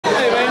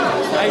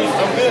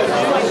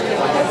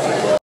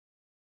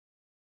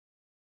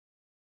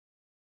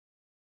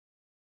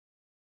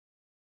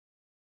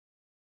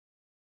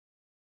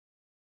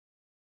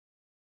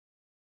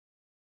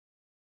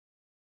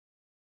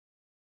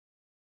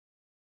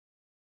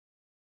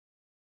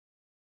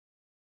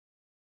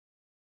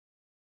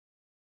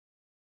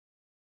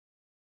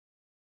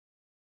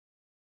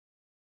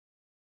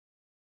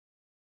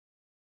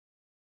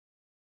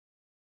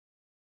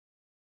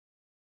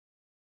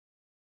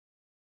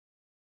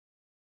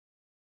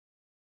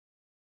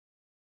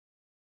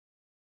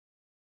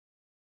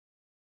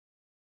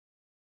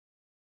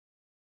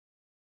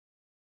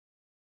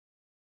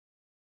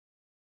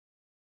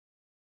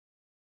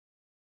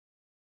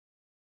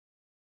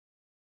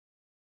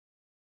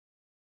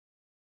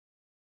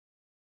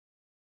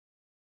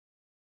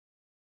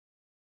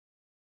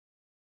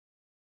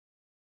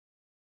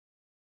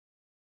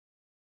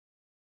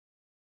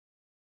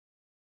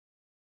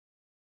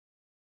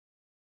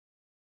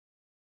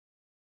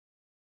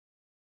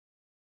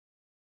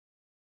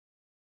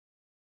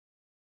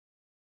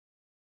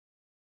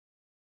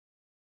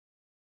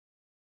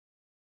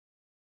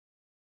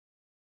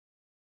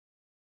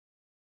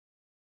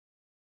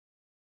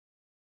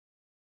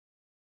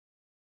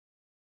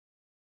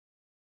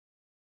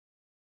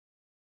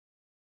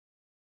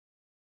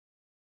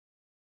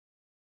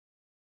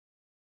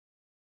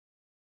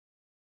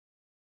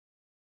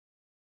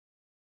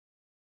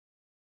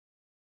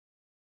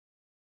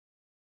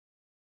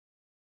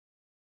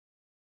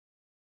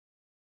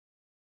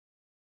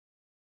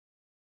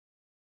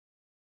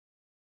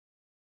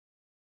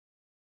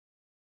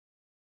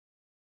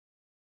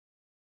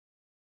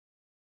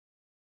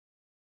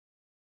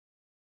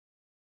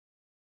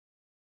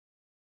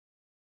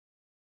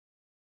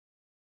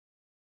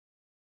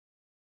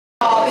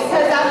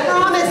Because I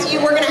promise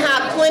you we're going to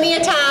have plenty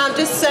of time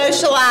to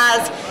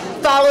socialize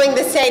following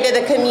the state of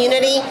the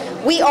community.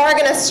 We are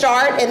going to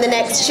start in the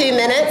next 2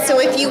 minutes, so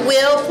if you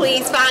will,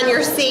 please find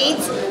your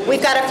seats.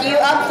 We've got a few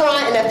up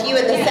front and a few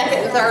in the second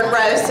and third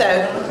row,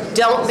 so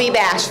don't be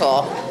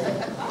bashful.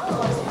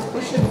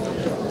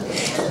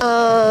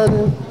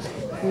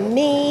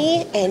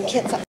 Me and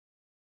Kit.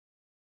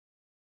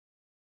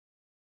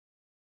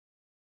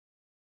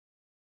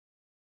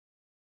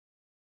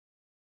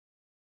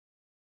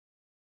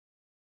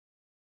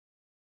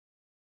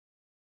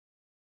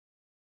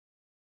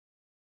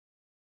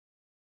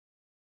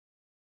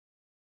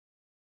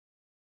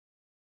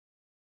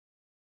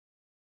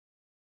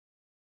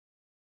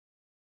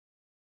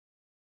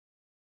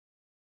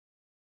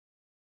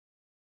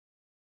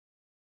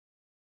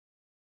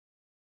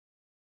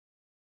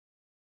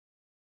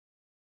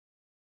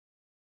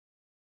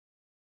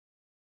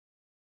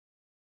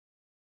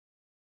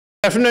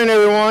 Good afternoon,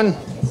 everyone.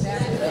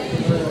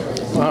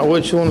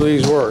 Which one of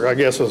these work? I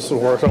guess this will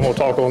work. I'm going to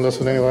talk on this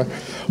one anyway.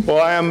 Well,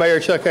 I am Mayor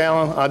Chuck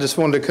Allen. I just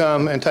wanted to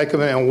come and take a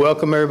minute and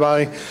welcome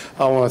everybody.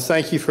 I want to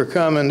thank you for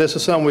coming. This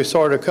is something we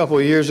started a couple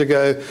of years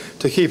ago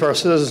to keep our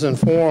citizens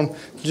informed.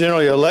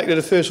 Generally, elected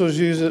officials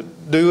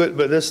do it,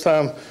 but this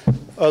time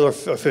other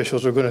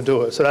officials are going to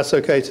do it. So that's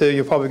okay too.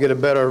 You'll probably get a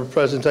better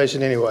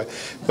presentation anyway.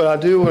 But I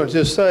do want to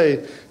just say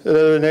that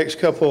over the next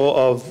couple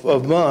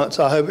of months,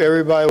 I hope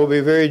everybody will be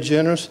very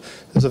generous.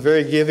 It's a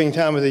very giving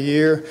time of the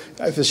year.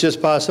 If it's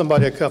just buy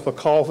somebody a cup of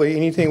coffee,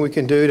 anything we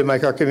can do to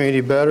make our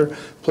community better,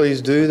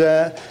 please do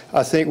that.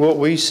 I think what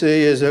we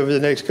see is over the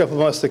next couple of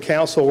months, the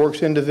council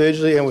works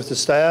individually and with the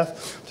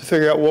staff to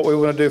figure out what we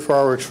want to do for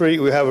our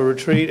retreat. We have a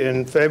retreat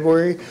in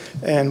February,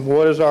 and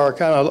what is our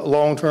kind of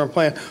long-term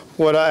plan?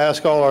 What I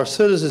ask all our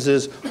citizens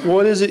is,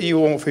 what is it you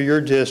want for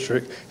your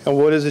district, and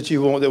what is it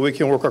you want that we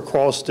can work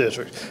across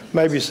districts?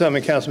 Maybe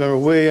something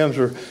Councilmember Williams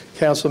or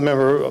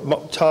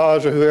Councilmember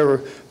Taj or whoever.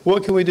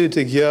 What can we do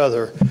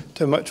together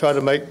to try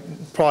to make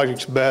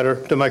projects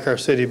better, to make our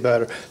city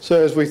better?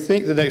 So as we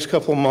think the next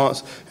couple of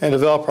months and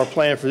develop our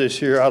plan for this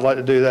year, I'd like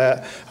to do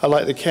that. I'd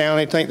like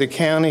thank the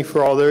county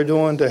for all they're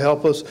doing to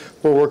help us.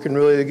 We're working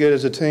really good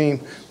as a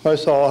team.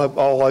 Most of all, I hope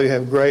all of you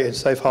have great and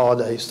safe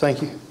holidays.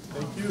 Thank you.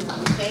 Thank you.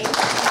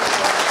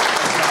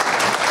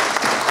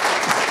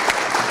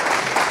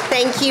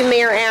 Thank you,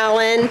 Mayor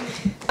Allen.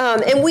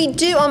 And we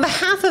do, on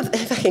behalf of,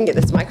 if I can get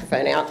this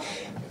microphone out,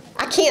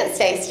 I can't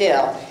stay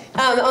still.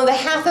 On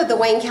behalf of the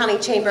Wayne County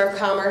Chamber of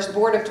Commerce,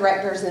 Board of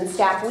Directors, and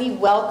staff, we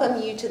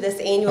welcome you to this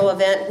annual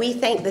event. We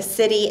thank the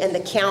city and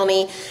the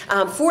county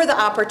for the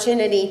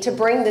opportunity to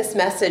bring this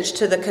message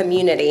to the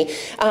community.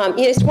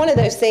 It's one of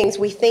those things,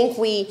 we think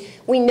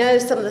we know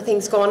some of the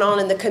things going on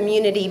in the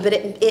community, but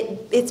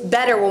it's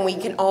better when we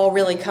can all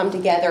really come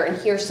together and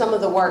hear some of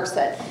the works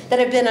that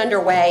have been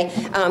underway,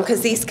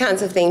 because these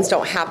kinds of things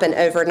don't happen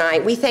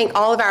overnight. We thank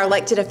all of our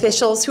elected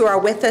officials who are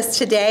with us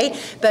today,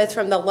 both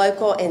from the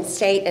local and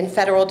state and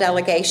federal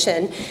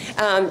delegation.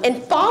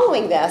 And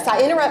following this,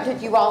 I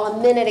interrupted you all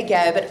a minute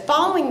ago, but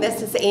following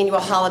this is the annual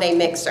holiday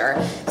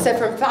mixer. So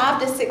from 5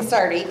 to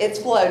 6:30, it's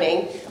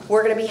floating.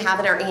 We're going to be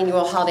having our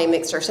annual holiday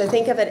mixer. So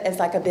think of it as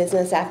like a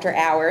business after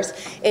hours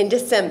in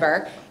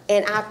December.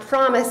 And I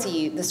promise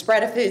you, the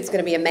spread of food is going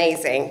to be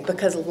amazing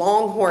because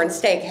Longhorn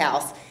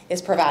Steakhouse is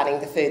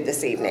providing the food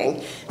this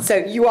evening. So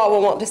you all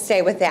will want to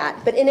stay with that.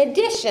 But in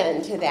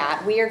addition to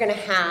that, we are going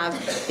to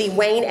have the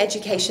Wayne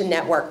Education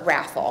Network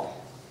raffle.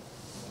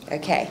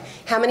 Okay,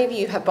 how many of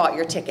you have bought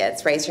your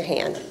tickets? Raise your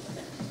hand.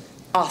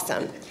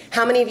 Awesome.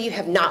 How many of you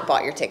have not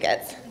bought your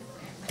tickets?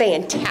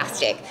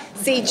 Fantastic.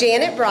 See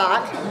Janet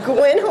Brock,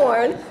 Gwen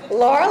Horn,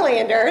 Laura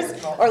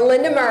Landers, or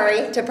Linda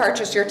Murray to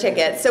purchase your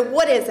tickets. So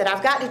what is it?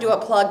 I've got to do a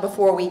plug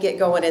before we get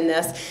going in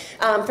this.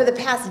 For the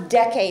past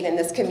decade in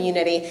this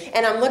community,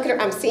 and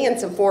I'm seeing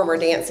some former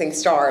dancing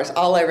stars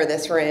all over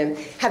this room,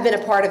 have been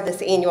a part of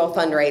this annual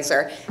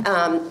fundraiser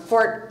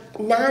for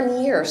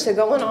 9 years, so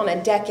going on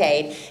a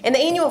decade. And the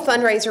annual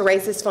fundraiser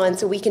raises funds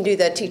so we can do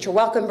the teacher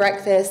welcome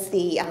breakfast,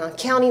 the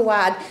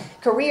countywide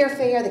career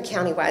fair, the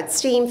countywide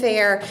STEAM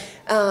fair,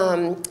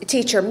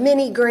 teacher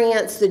mini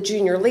grants, the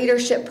junior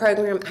leadership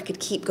program. I could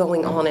keep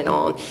going on and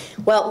on.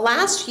 Well,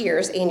 last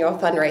year's annual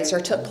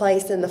fundraiser took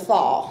place in the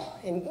fall.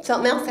 And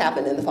something else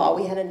happened in the fall.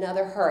 We had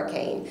another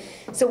hurricane.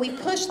 So we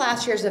pushed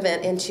last year's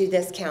event into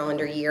this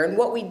calendar year. And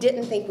what we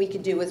didn't think we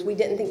could do is we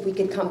didn't think we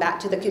could come back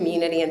to the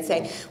community and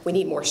say, we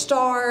need more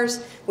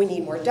stars, we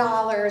need more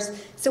dollars.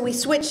 So we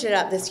switched it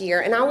up this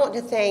year. And I want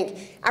to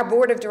thank our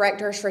board of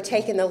directors for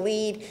taking the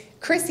lead.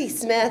 Chrissy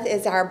Smith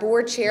is our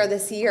board chair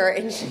this year,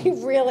 and she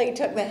really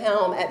took the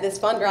helm at this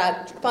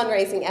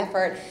fundraising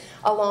effort,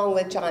 along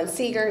with John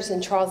Seegers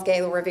and Charles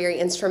Gaylor were very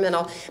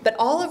instrumental. But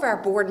all of our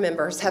board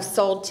members have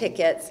sold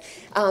tickets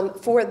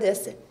for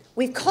this.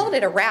 We've called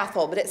it a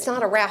raffle, but it's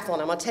not a raffle,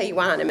 and I'm going to tell you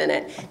why in a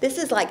minute. This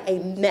is like a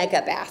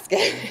mega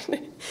basket.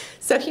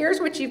 So here's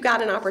what you've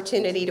got an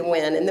opportunity to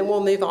win, and then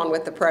we'll move on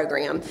with the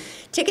program.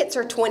 Tickets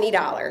are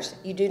 $20.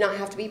 You do not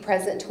have to be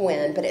present to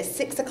win, but at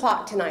 6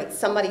 o'clock tonight,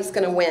 somebody's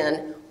going to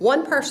win.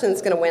 One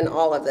person's going to win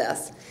all of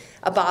this.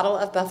 A bottle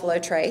of Buffalo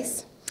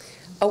Trace,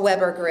 a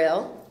Weber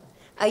grill,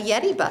 a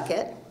Yeti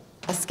bucket,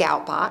 a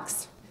Scout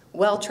box,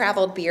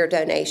 well-traveled beer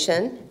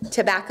donation,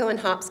 tobacco and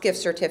hops gift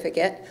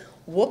certificate,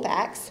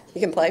 Whoop-Axe, you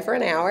can play for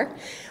an hour,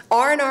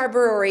 R&R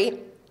Brewery,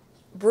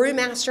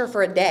 Brewmaster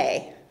for a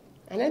day.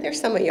 I know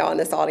there's some of y'all in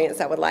this audience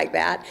that would like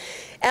that.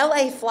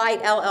 LA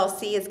Flight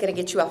LLC is going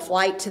to get you a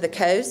flight to the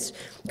coast.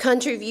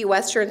 Country View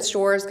Western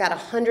Stores got a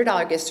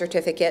 $100 gift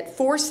certificate.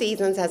 Four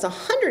Seasons has a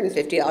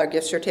 $150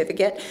 gift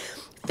certificate.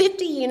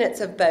 50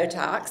 units of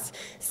Botox.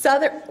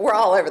 We're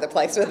all over the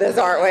place with this,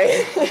 aren't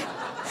we?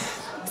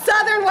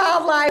 Southern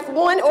Wildlife,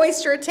 1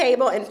 oyster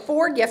table and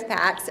 4 gift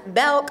packs.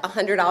 Belk, a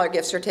 $100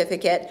 gift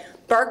certificate.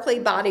 Berkeley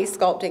Body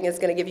Sculpting is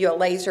going to give you a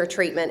laser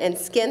treatment. And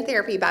Skin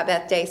Therapy by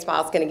Beth Day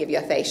Spa is going to give you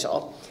a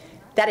facial.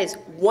 That is,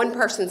 one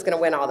person's going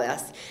to win all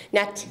this.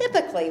 Now,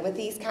 typically with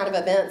these kind of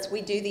events,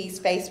 we do these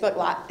Facebook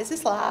Live. Is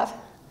this live?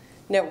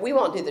 No, we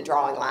won't do the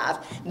drawing live.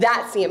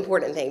 That's the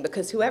important thing,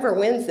 because whoever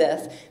wins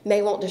this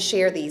may want to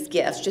share these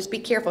gifts. Just be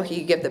careful who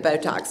you give the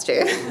Botox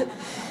to.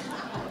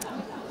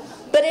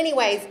 But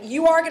anyways,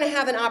 you are going to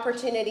have an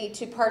opportunity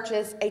to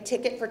purchase a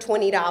ticket for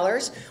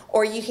 $20,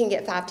 or you can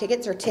get 5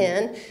 tickets or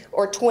 10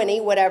 or 20,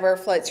 whatever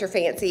floats your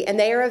fancy. And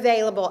they are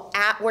available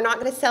we're not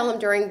going to sell them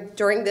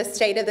during this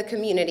State of the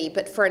Community,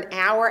 but for an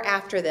hour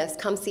after this,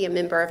 come see a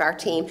member of our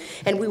team,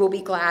 and we will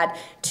be glad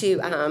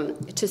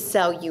to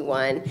sell you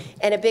one.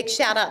 And a big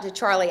shout out to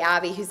Charlie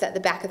Ivy, who's at the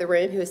back of the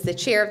room, who is the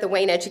chair of the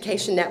Wayne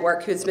Education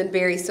Network, who's been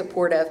very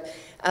supportive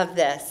of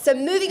this. So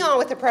moving on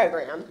with the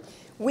program.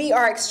 We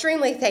are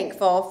extremely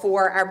thankful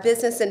for our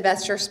business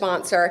investor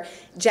sponsor,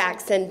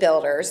 Jackson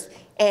Builders,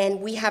 and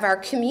we have our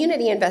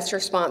community investor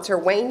sponsor,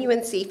 Wayne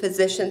UNC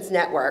Physicians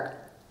Network.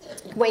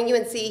 Wayne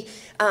UNC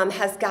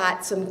has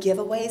got some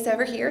giveaways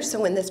over here, so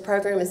when this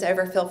program is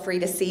over, feel free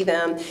to see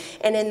them.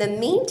 And in the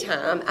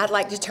meantime, I'd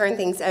like to turn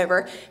things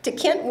over to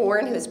Kent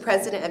Warren, who is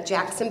president of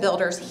Jackson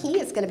Builders. He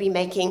is going to be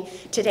making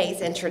today's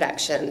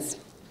introductions.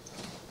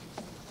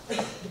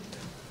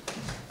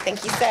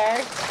 Thank you,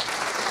 sir.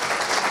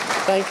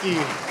 Thank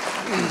you.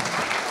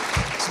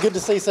 It's good to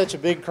see such a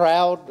big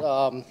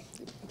crowd.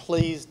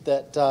 Pleased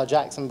that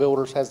Jackson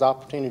Builders has the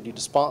opportunity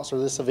to sponsor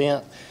this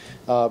event,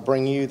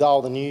 bring you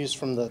all the news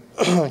from the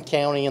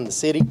county and the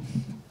city.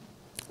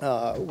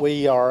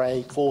 We are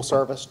a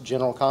full-service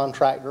general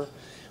contractor.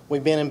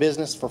 We've been in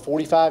business for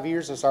 45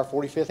 years. It's our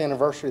 45th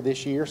anniversary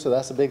this year, so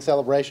that's a big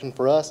celebration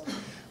for us.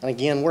 And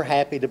again, we're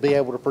happy to be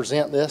able to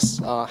present this.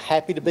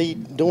 Happy to be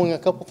doing a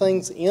couple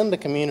things in the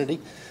community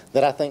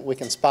that I think we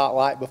can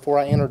spotlight before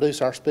I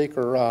introduce our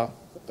speaker,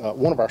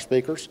 one of our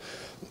speakers,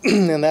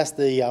 and that's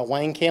the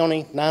Wayne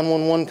County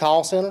 911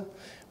 Call Center,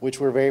 which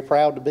we're very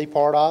proud to be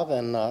part of,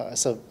 and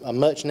it's a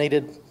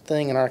much-needed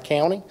thing in our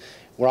county.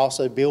 We're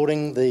also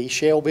building the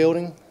Shell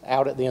building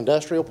out at the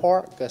industrial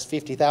park. That's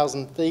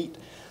 50,000 feet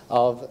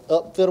of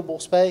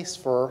upfittable space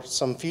for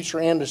some future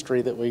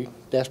industry that we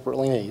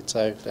desperately need.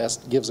 So that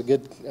gives a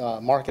good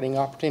marketing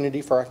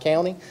opportunity for our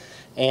county.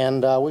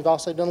 And we've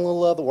also done a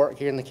little other work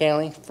here in the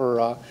county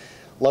for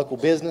local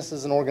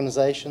businesses and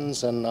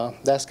organizations, and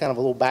that's kind of a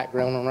little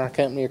background on our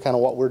company, or kind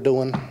of what we're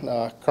doing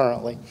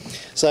currently.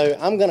 So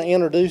I'm going to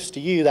introduce to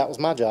you, that was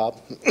my job,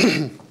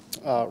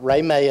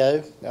 Ray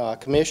Mayo,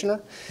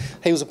 Commissioner.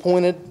 He was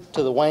appointed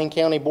to the Wayne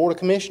County Board of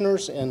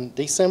Commissioners in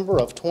December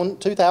of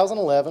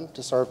 2011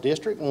 to serve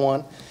District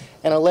 1,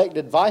 and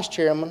elected Vice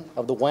Chairman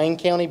of the Wayne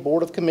County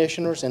Board of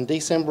Commissioners in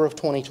December of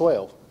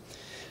 2012.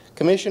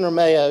 Commissioner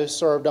Mayo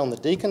served on the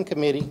Deacon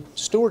Committee,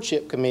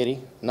 Stewardship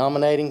Committee,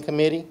 Nominating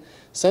Committee,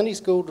 Sunday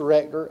School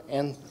Director,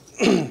 and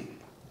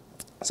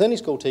Sunday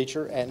School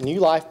Teacher at New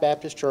Life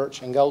Baptist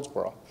Church in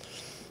Goldsboro.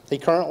 He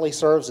currently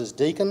serves as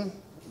Deacon,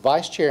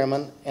 Vice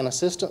Chairman, and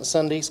Assistant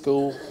Sunday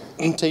School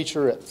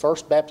Teacher at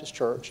First Baptist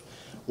Church,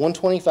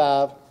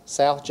 125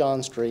 South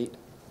John Street,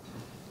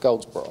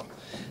 Goldsboro.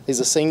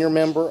 He's a senior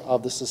member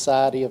of the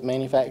Society of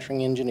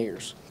Manufacturing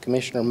Engineers.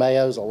 Commissioner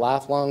Mayo is a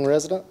lifelong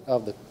resident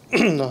of the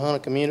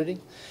Nahunta community.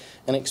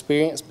 An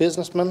experienced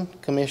businessman,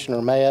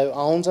 Commissioner Mayo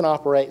owns and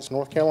operates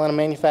North Carolina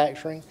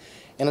Manufacturing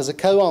and is a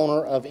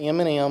co-owner of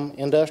M&M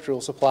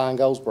Industrial Supply in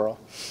Goldsboro.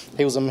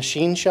 He was a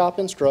machine shop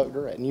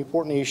instructor at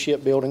Newport News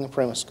Shipbuilding and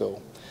Premise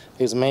School.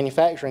 He was a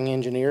manufacturing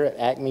engineer at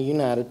Acme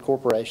United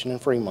Corporation in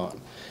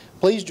Fremont.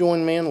 Please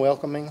join me in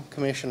welcoming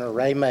Commissioner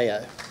Ray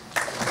Mayo.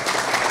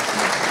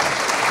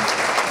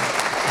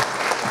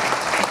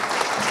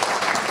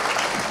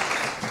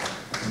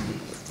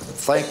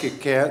 Thank you,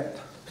 Kent.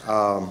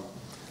 I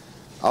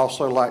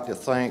also like to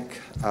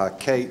thank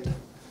Kate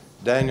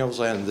Daniels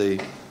and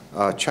the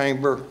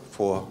Chamber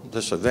for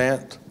this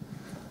event.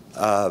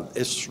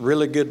 It's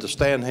really good to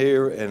stand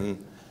here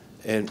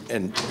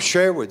and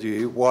share with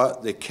you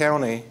what the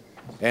county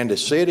and the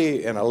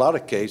city, in a lot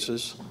of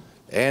cases,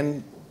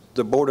 and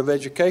the Board of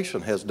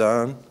Education has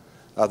done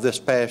this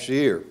past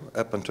year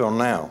up until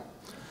now.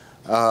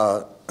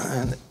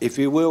 If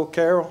you will,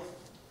 Carol.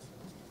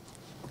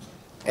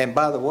 And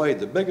by the way,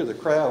 the bigger the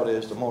crowd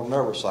is, the more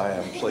nervous I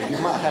am. So you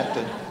might have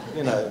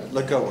to,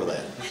 look over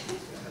that.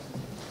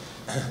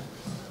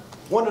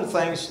 One of the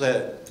things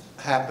that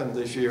happened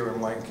this year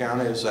in Wayne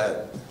County is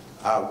that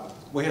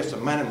we had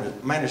some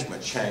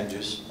management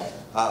changes.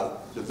 The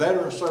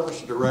Veteran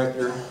Service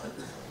Director,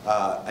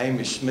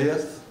 Amy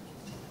Smith,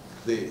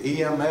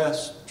 the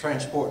EMS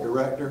Transport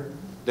Director,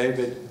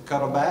 David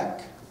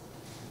Cuttleback,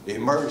 the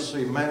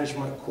Emergency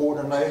Management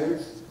Coordinator,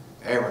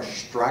 Aaron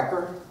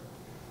Stryker,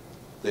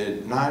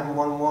 the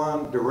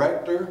 911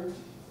 Director,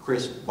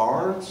 Chris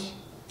Barnes,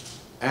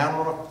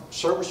 Animal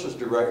Services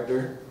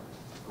Director,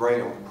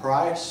 Graham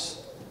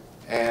Price,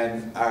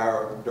 and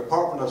our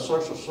Department of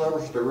Social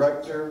Service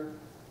Director,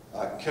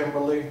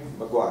 Kimberly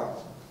McGuire.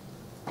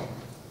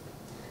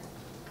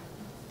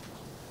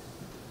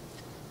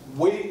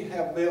 We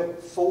have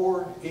built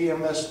 4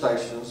 EMS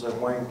stations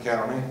in Wayne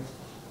County.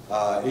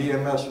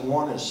 EMS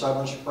 1 in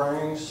Seven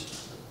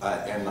Springs,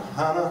 in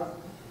Hunter,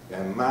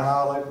 and Mount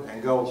Olive,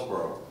 and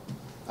Goldsboro.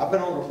 I've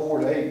been on the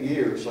board 8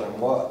 years, and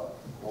one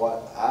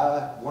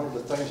of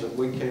the things that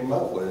we came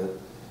up with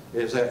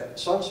is that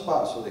some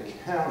spots of the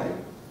county,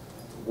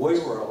 we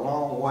were a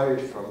long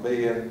ways from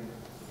being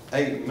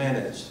 8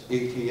 minutes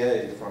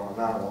ETA from a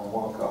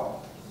 911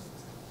 call.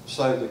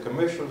 So the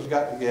commissioners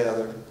got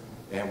together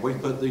and we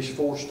put these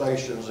 4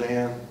 stations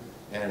in,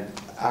 and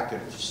I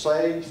can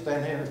stand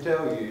here and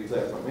tell you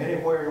that from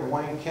anywhere in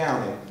Wayne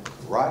County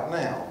right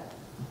now,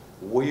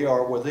 we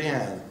are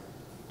within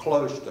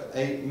close to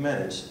 8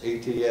 minutes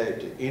ETA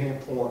to any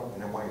point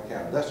in Wayne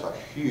County. That's a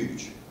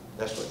huge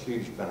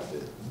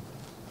benefit.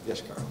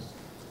 Yes, Carl.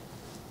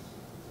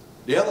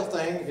 The other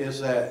thing is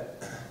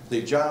that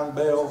the John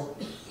Bell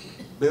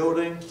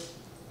Building,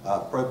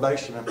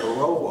 Probation and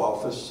Parole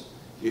Office,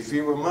 if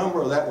you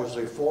remember, that was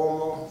a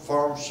former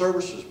Farm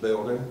Services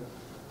building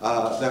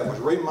that was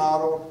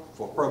remodeled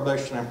for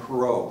probation and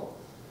parole.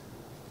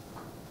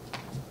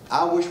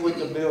 I wish we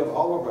could build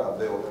all of our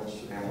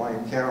buildings in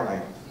Wayne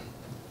County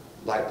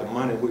like the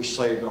money we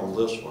saved on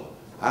this one.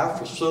 Our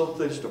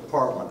facilities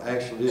department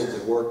actually did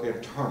the work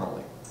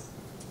internally,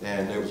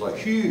 and there was a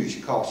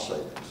huge cost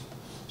savings.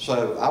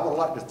 So I would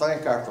like to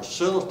thank our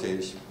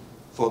facilities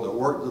for the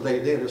work that they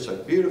did. It's a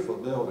beautiful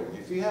building.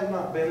 If you have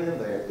not been in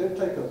there, go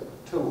take a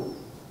tour.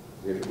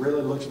 It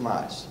really looks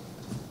nice.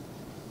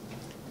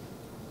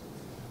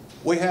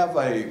 We have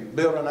a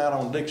building out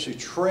on Dixie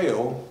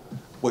Trail,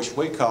 which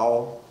we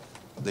call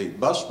the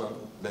Busman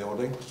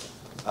Building.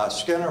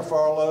 Skinner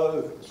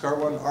Farlow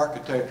Kerwin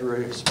Architecture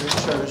has been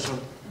chosen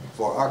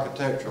for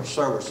architectural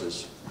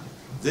services.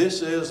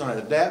 This is an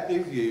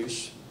adaptive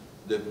use.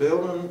 The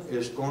building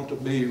is going to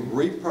be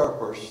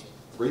repurposed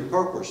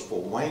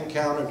for Wayne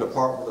County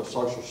Department of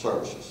Social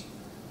Services.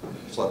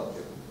 It's a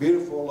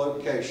beautiful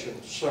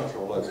location,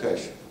 central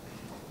location.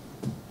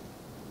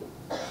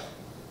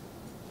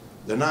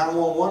 The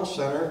 911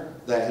 center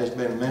that has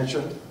been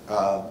mentioned,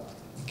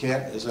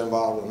 Kent is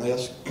involved in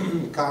this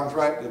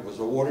contract. It was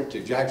awarded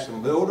to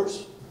Jackson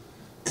Builders.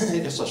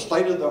 It's a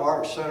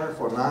state-of-the-art center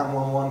for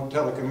 911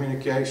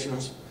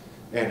 telecommunications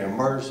and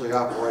emergency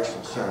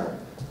operations center.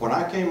 When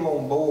I came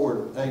on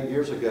board 8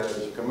 years ago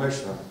as a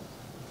commissioner,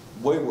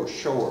 we were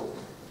short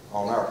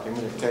on our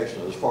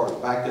communications as far as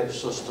backup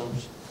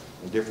systems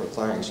and different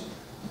things.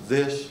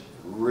 This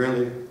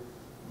really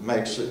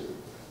makes it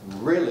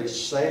really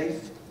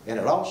safe, and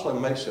it also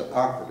makes it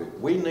operative.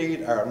 We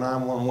need our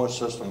 911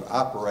 system to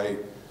operate,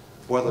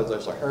 whether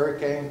there's a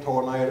hurricane,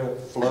 tornado,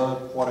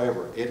 flood,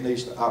 whatever, it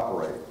needs to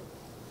operate.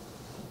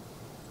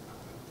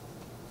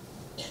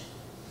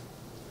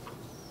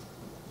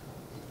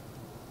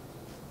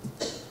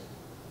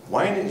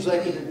 Wayne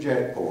Executive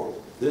Jetport.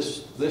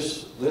 This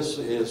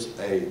is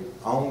a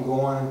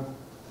ongoing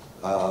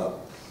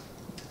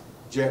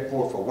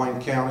jetport for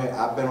Wayne County.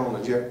 I've been on the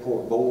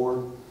jetport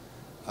board.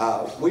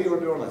 We are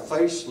doing a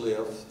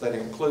facelift that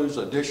includes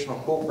additional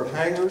corporate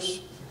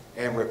hangars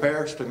and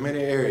repairs to many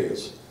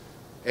areas.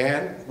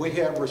 And we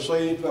have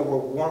received over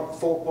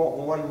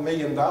 $4.1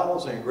 million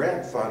in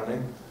grant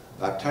funding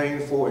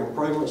obtained for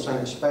improvements and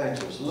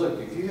expansions. Look,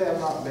 if you have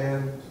not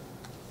been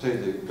to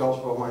the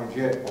Goldsboro Wayne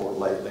Jetport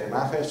lately, and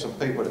I've had some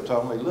people that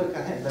told me, look,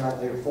 I haven't been out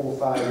there 4 or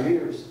 5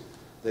 years.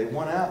 They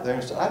went out there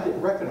and said, I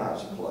didn't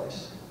recognize the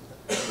place.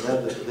 You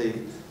know,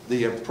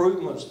 the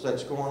improvements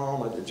that's going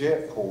on at the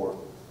jetport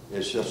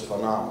is just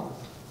phenomenal.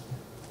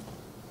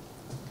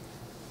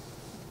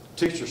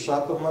 Teacher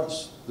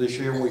supplements, this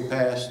year we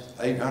passed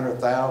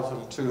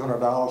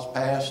 $800,200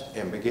 passed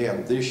and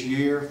began this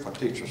year for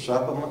teacher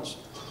supplements.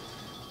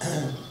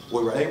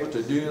 We were able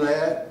to do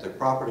that. The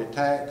property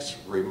tax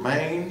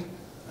remained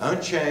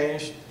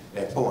unchanged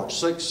at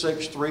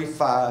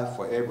 .6635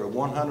 for every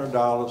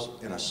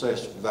 $100 in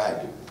assessed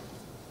value.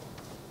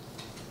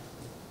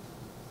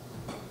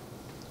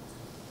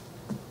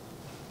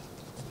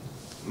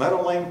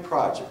 Meadow Lane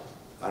Project,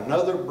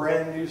 another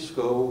brand new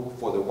school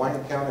for the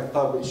Wayne County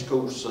Public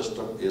School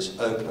System, is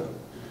open.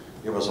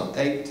 It was an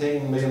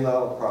 $18 million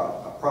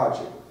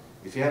project.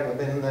 If you haven't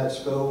been in that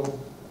school,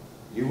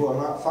 you will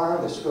not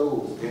find a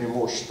school any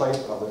more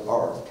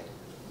state-of-the-art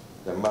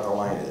than Meadow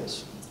Lane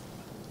is.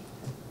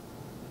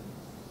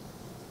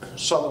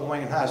 Southern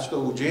Wayne High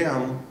School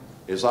gym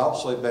has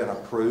also been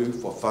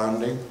approved for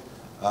funding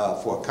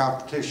for a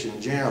competition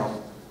gym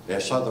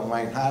at Southern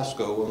Wayne High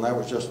School, and that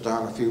was just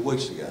done a few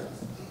weeks ago.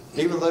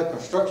 Even though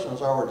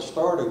construction's already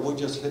started, we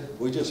just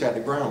had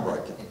the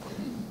groundbreaking.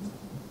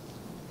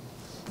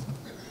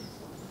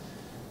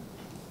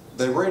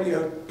 The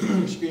radio,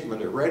 excuse me,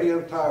 the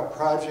radio tower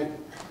project,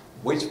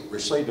 we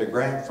received a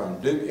grant from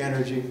Duke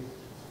Energy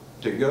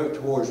to go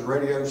towards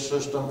radio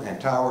system and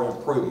tower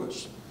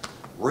improvements,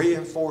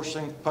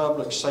 reinforcing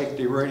public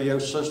safety radio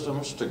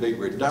systems to be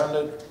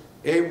redundant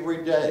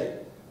every day,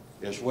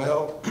 as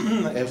well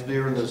as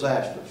during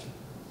disasters.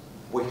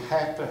 We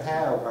have to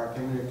have our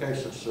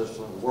communication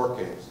system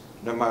working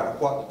no matter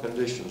what the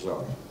conditions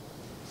are.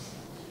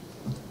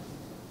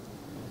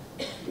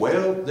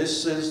 Well,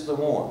 this is the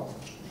one.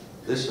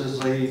 This is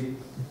the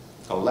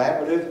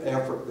collaborative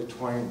effort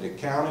between the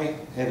county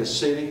and the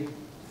city.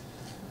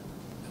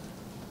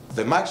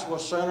 The Maxwell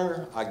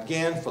Center,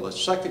 again for the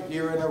second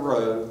year in a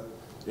row,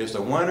 is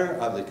the winner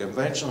of the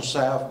Convention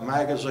South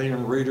Magazine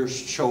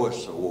Reader's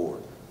Choice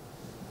Award.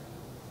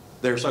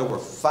 There's over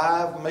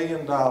 $5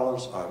 million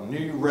of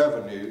new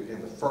revenue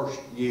in the first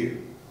year.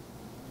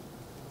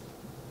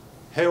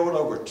 Held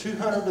over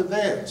 200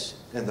 events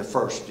in the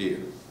first year.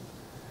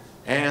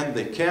 And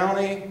the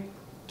county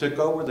took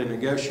over the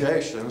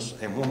negotiations,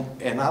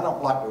 and I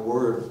don't like the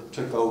word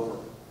took over.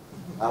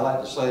 I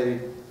like to say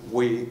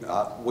we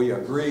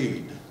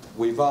agreed,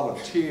 we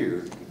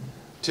volunteered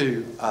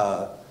to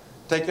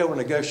take over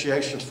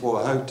negotiations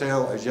for a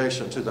hotel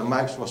adjacent to the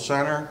Maxwell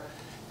Center,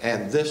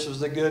 and this is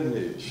the good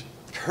news.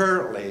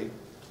 Currently,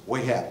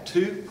 we have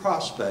 2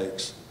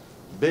 prospects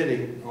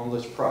bidding on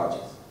this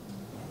project.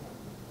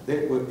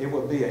 It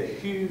would be a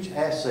huge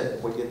asset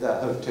if we get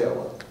that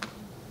hotel up.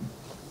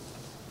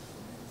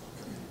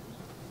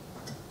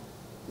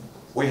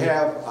 We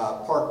have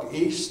Park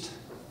East,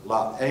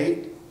 Lot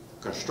 8.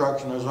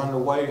 Construction is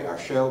underway. Our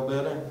shell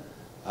building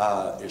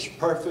is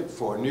perfect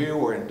for new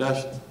or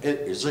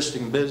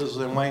existing businesses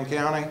in Wayne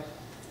County.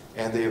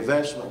 And the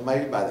investment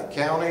made by the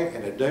county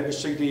and the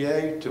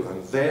WCDA to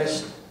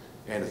invest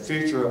in the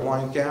future of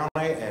Wayne County.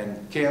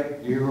 And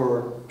Kent, you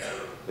are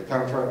the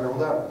contractor on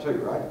that one too,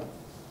 right?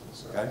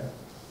 Okay.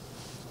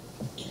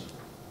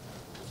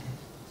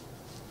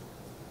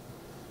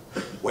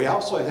 We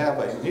also have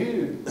a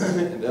new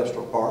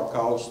industrial park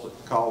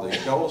called the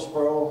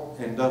Goldsboro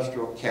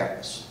Industrial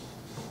Campus.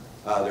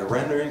 The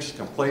renderings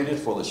completed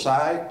for the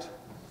site.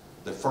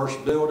 The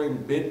first building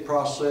bid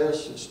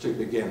process is to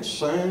begin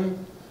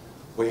soon.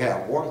 We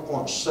have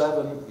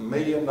 $1.7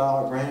 million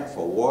grant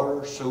for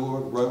water,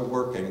 sewer, road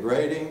work, and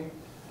grading.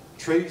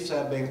 Trees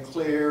have been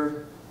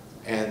cleared,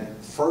 and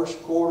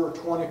first quarter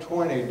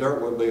 2020,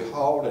 dirt will be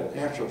hauled and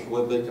entrance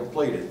will be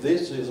completed.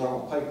 This is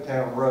on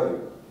Paytown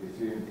Road, if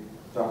you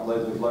don't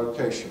know the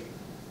location.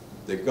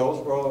 The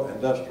Goldsboro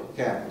Industrial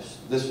Campus.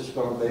 This is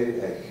going to be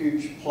a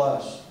huge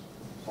plus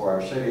for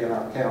our city and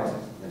our county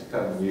in the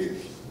coming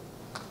years.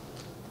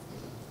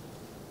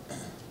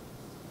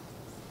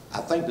 I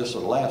think this is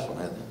the last one,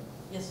 isn't it?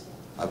 Yes.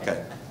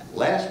 Okay.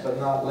 Last but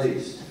not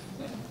least,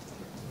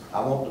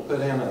 I want to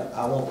put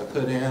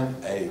in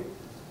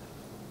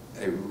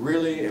a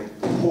really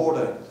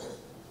important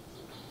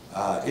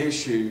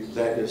issue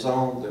that is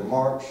on the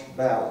March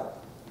ballot.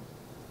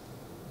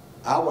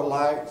 I would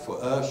like for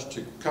us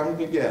to come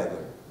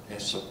together and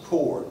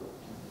support,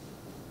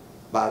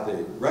 by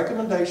the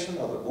recommendation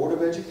of the Board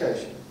of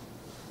Education,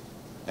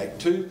 a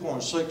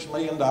 $2.6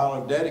 million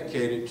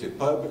dedicated to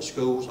public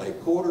schools, a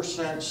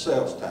 1/4-cent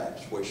sales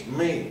tax, which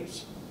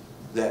means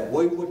that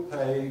we would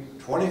pay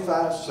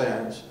 25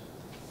 cents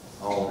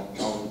on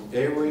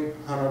every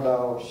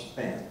 $100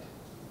 spent.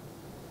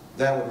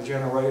 That would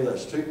generate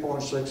us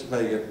 $2.6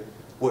 million,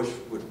 which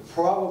would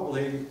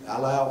probably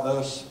allow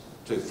us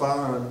to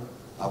fund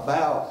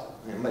about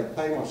and make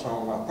payments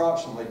on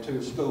approximately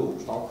 2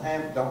 schools.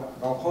 Don't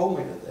hold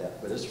me to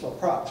that, but it's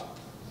approximate.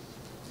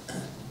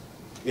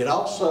 It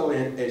also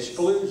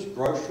excludes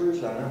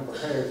groceries and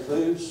unprepared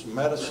foods,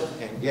 medicine,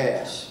 and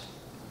gas.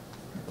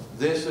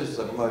 This is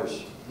the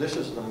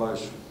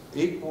most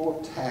equal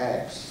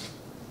tax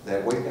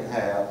that we can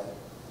have.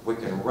 We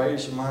can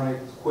raise money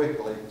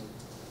quickly.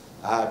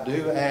 I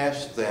do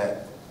ask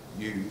that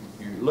you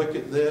look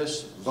at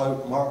this,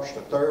 vote March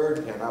the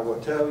 3rd, and I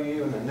will tell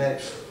you in the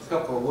next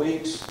couple of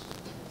weeks,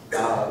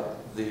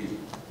 the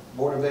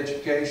Board of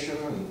Education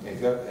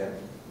and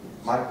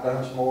Mike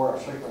Dunsmore, our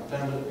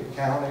superintendent, the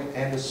county,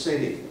 and the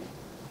city,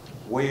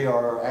 we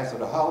are, after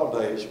the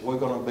holidays, we're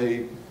going to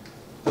be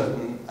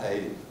putting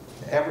a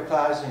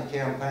advertising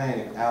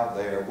campaign out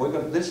there.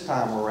 This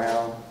time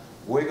around,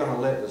 we're going to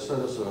let the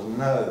citizens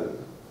know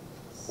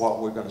what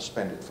we're going to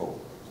spend it for.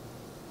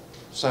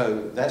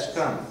 So that's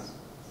coming.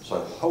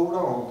 So hold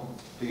on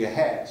to your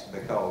hats,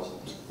 because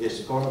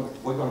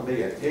we're going to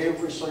be at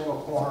every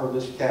single corner of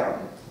this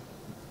county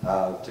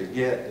to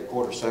get the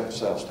 1/4-cent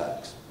sales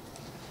tax.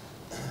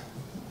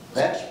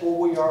 That's where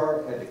we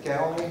are at the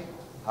county.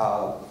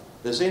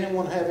 Does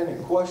anyone have any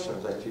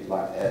questions that you'd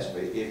like to ask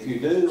me? If you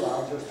do,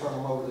 I'll just turn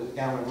them over to the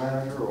county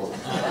manager, or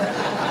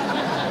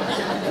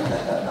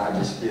I'm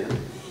just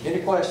kidding.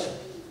 Any questions?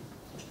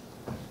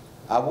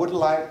 I would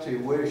like to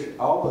wish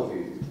all of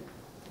you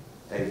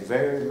a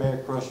very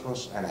Merry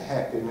Christmas and a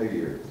Happy New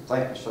Year.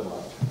 Thank you so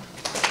much.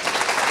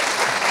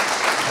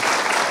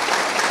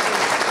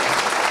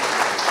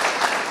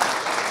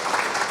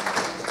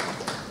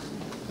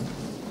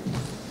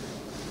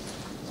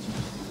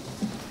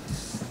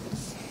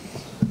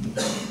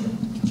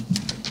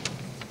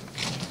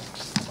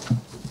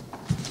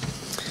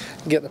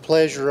 Get the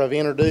pleasure of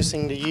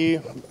introducing to you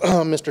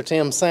Mr.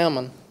 Tim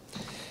Salmon.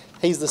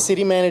 He's the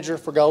city manager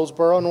for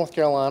Goldsboro, North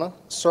Carolina,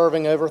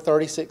 serving over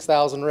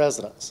 36,000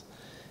 residents.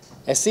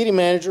 As city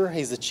manager,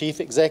 he's the chief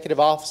executive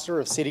officer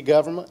of city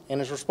government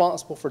and is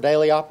responsible for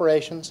daily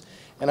operations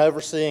and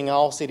overseeing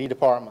all city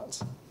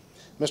departments.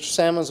 Mr.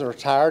 Salmon is a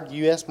retired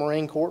U.S.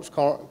 Marine Corps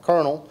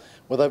colonel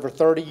with over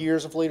 30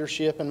 years of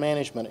leadership and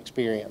management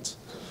experience.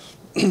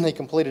 He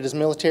completed his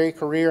military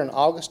career in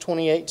August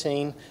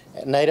 2018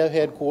 at NATO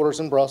headquarters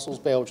in Brussels,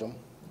 Belgium,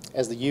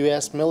 as the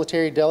U.S.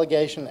 military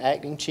delegation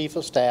acting chief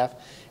of staff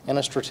and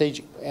as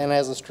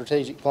a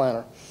strategic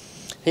planner.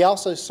 He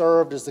also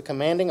served as the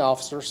commanding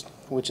officer,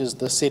 which is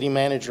the city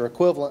manager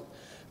equivalent,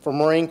 for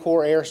Marine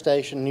Corps Air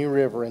Station New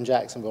River in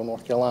Jacksonville,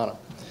 North Carolina.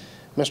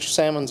 Mr.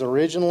 Salmon's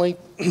originally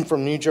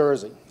from New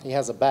Jersey. He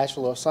has a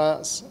Bachelor of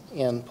Science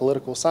in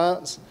Political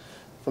Science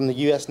from the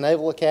U.S.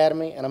 Naval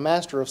Academy and a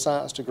Master of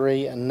Science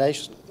degree in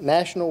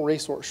National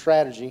Resource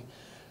Strategy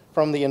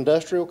from the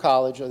Industrial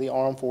College of the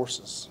Armed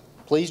Forces.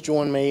 Please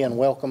join me in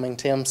welcoming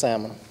Tim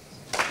Salmon.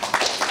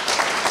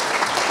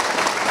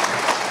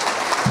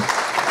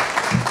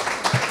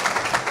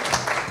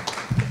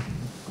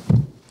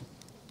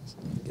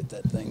 Get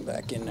that thing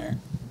back in there.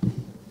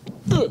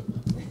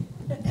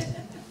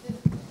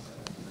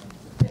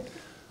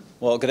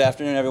 Well, good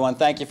afternoon, everyone.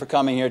 Thank you for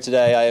coming here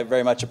today. I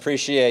very much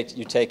appreciate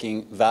you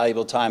taking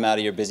valuable time out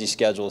of your busy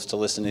schedules to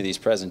listen to these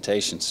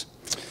presentations.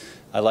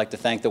 I'd like to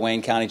thank the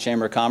Wayne County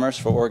Chamber of Commerce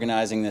for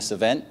organizing this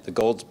event, the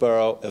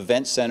Goldsboro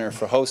Event Center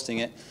for hosting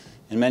it,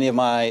 and many of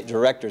my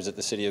directors at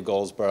the City of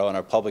Goldsboro and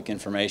our Public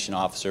Information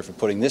Officer for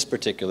putting this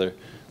particular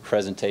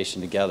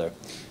presentation together.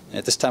 And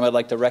at this time, I'd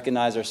like to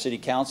recognize our City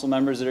Council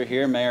members that are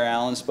here. Mayor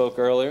Allen spoke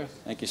earlier.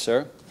 Thank you,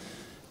 sir.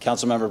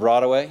 Councilmember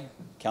Broadway,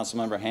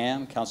 Councilmember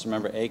Ham,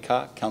 Councilmember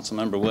Aycock,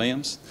 Councilmember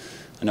Williams.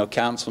 I know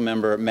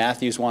Councilmember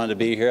Matthews wanted to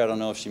be here. I don't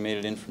know if she made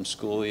it in from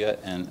school yet.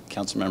 And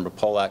Councilmember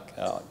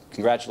Polak,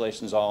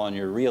 congratulations all on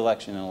your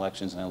re-election and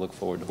elections, and I look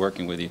forward to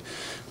working with you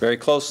very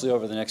closely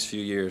over the next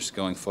few years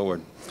going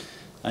forward.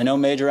 I know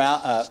Mayor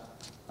Allen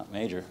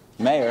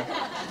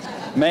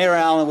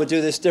would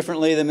do this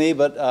differently than me,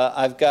 but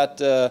I'm going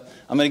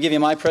to give you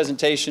my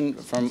presentation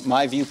from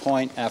my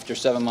viewpoint after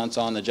 7 months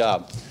on the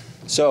job.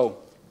 So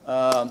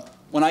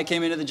when I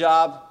came into the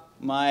job,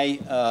 my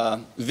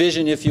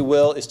vision, if you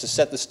will, is to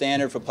set the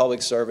standard for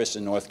public service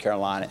in North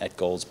Carolina at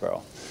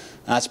Goldsboro.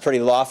 That's a pretty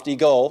lofty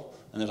goal,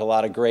 and there's a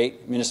lot of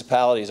great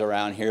municipalities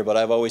around here, but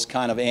I've always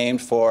kind of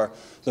aimed for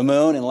the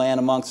moon and land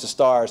amongst the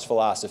stars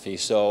philosophy.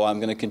 So I'm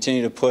going to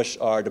continue to push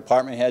our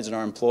department heads and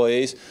our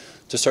employees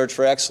to search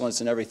for excellence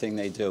in everything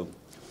they do.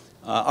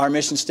 Our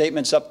mission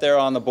statement's up there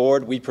on the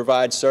board. We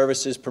provide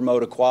services,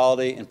 promote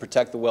equality, and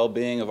protect the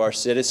well-being of our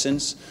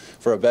citizens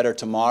for a better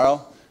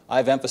tomorrow.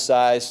 I've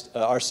emphasized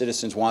our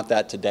citizens want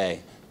that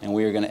today, and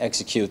we are going to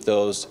execute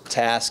those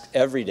tasks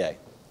every day.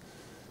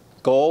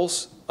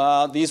 Goals,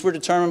 these were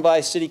determined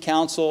by City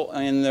Council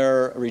in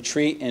their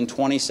retreat in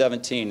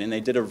 2017, and they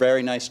did a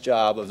very nice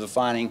job of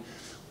defining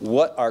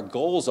what our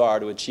goals are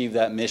to achieve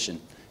that mission.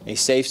 A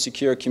safe,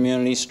 secure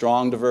community,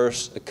 strong,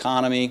 diverse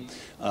economy,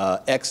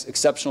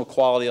 exceptional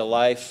quality of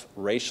life,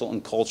 racial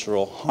and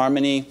cultural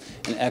harmony,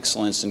 and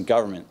excellence in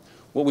government.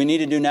 What we need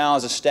to do now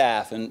as a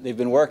staff, and they've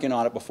been working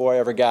on it before I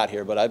ever got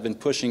here, but I've been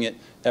pushing it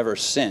ever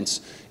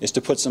since, is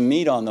to put some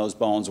meat on those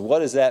bones. What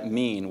does that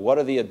mean? What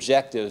are the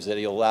objectives that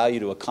will allow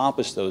you to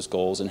accomplish those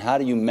goals, and how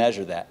do you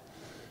measure that?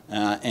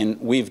 And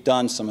we've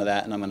done some of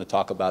that, and I'm going to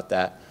talk about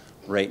that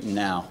right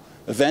now.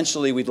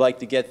 Eventually, we'd like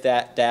to get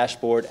that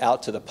dashboard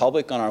out to the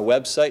public on our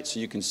website so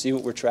you can see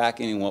what we're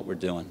tracking and what we're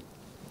doing.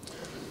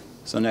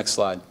 So next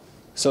slide.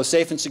 So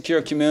safe and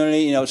secure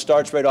community, it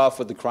starts right off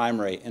with the crime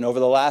rate. And over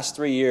the last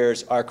 3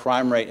 years, our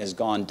crime rate has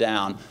gone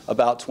down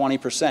about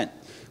 20%,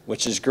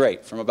 which is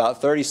great, from about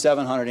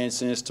 3,700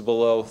 incidents to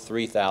below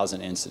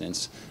 3,000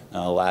 incidents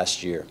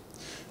last year.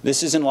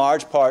 This is in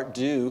large part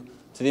due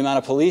to the amount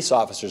of police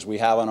officers we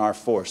have on our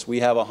force.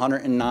 We have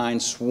 109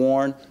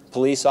 sworn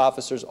police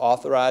officers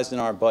authorized in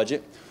our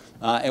budget.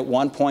 At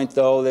one point,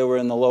 though, they were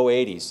in the low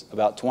 80s,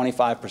 about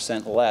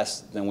 25%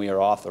 less than we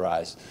are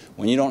authorized.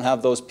 When you don't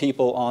have those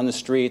people on the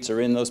streets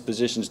or in those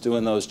positions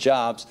doing those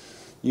jobs,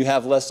 you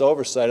have less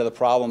oversight of the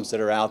problems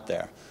that are out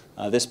there.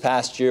 This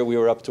past year, we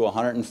were up to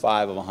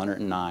 105 of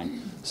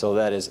 109. So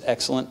that is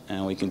excellent,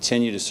 and we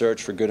continue to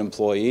search for good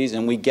employees,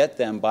 and we get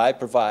them by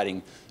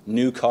providing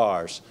new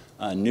cars,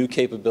 new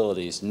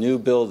capabilities, new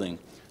building,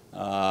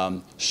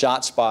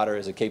 Shot spotter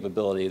is a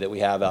capability that we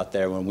have out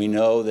there. When we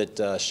know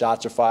that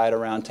shots are fired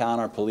around town,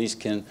 our police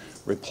can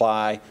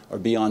reply or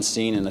be on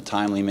scene in a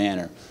timely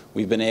manner.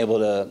 We've been able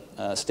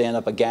to stand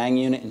up a gang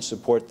unit and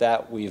support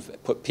that. We've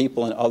put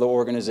people in other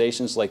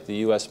organizations like the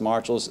U.S.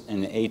 Marshals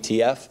and the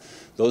ATF.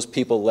 Those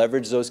people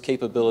leverage those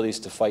capabilities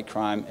to fight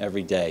crime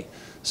every day.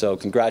 So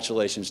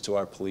congratulations to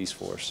our police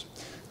force.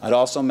 I'd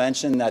also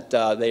mention that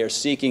they are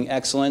seeking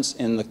excellence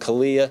in the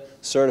CALEA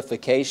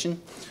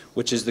certification,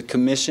 which is the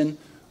Commission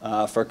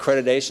for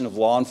Accreditation of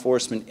Law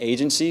Enforcement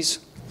Agencies.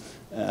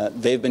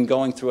 They've been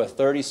going through a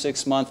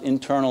 36-month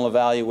internal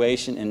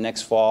evaluation, and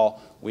next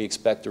fall we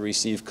expect to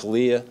receive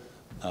CALEA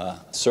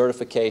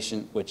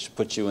certification, which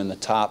puts you in the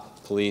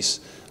top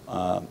police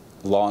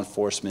law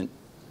enforcement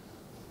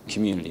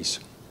communities.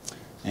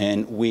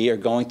 And we are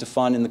going to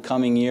fund in the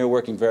coming year,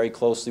 working very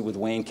closely with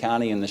Wayne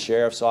County and the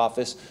Sheriff's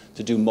Office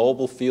to do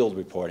mobile field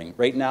reporting.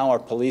 Right now, our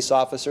police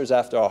officers,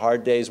 after a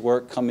hard day's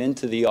work, come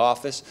into the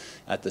office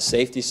at the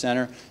safety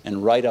center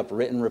and write up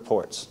written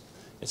reports.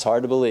 It's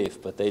hard to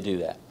believe, but they do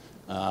that.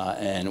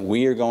 And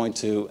we are going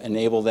to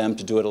enable them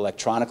to do it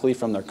electronically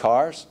from their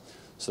cars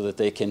so that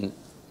they can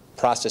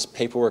process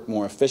paperwork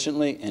more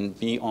efficiently and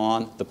be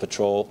on the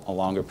patrol a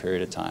longer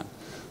period of time.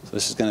 So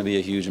this is going to be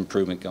a huge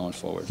improvement going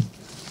forward.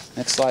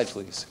 Next slide,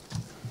 please.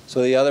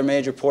 So the other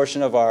major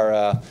portion of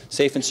our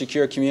safe and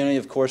secure community,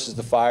 of course, is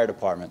the fire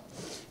department.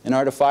 In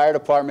our fire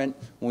department,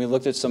 when we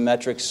looked at some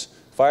metrics,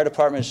 fire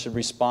departments should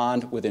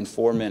respond within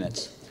 4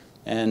 minutes.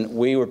 And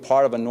we were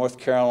part of a North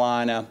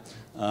Carolina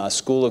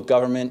School of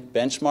Government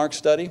benchmark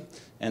study,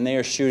 and they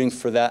are shooting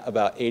for that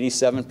about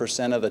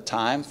 87% of the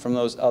time from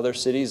those other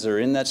cities that are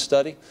in that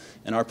study.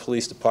 And our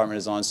police department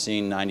is on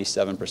scene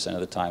 97%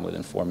 of the time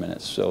within 4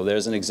 minutes. So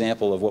there's an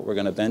example of what we're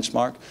going to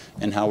benchmark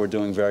and how we're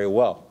doing very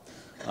well.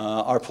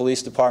 Our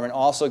police department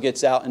also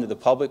gets out into the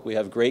public. We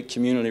have great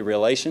community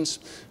relations.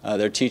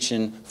 They're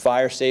teaching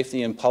fire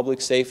safety and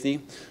public safety.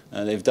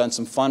 They've done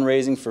some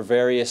fundraising for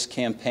various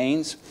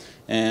campaigns.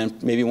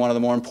 And maybe one of the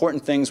more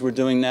important things we're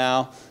doing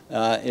now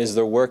is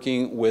they're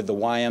working with the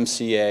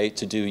YMCA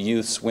to do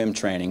youth swim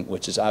training,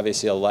 which is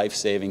obviously a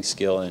life-saving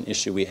skill and an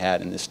issue we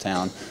had in this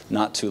town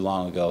not too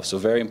long ago. So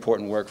very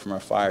important work from our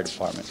fire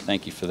department.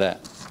 Thank you for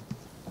that.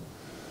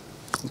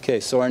 Okay,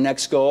 so our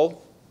next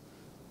goal,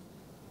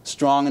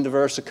 strong and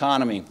diverse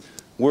economy.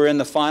 We're in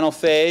the final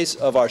phase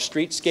of our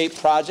streetscape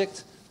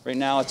project. Right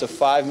now it's a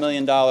 $5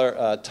 million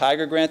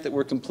Tiger grant that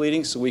we're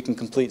completing so we can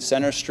complete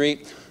Center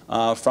Street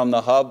from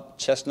the hub,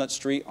 Chestnut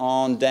Street,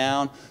 on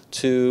down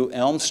to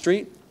Elm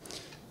Street.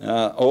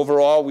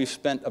 Overall, we've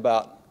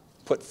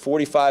put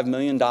 $45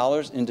 million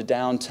into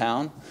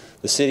downtown.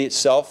 The city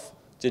itself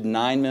did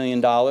 $9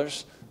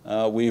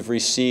 million. We've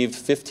received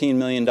 $15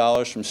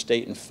 million from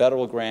state and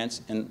federal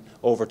grants and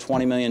over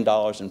 $20 million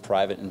in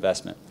private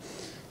investment.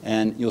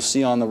 And you'll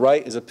see on the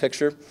right is a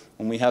picture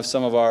when we have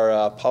some of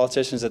our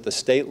politicians at the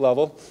state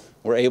level.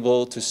 We're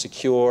able to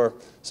secure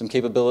some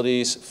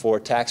capabilities for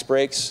tax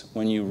breaks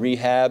when you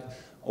rehab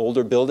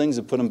older buildings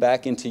and put them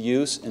back into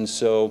use. And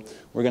so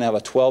we're going to have a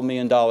 $12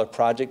 million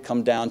project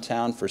come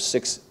downtown for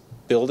 6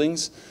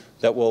 buildings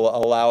that will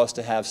allow us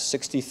to have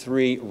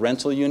 63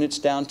 rental units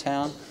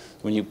downtown.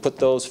 When you put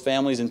those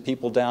families and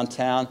people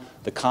downtown,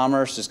 the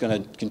commerce is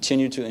going to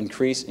continue to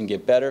increase and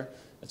get better.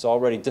 It's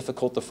already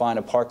difficult to find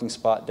a parking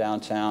spot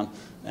downtown,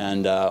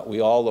 and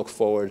we all look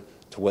forward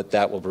to what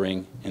that will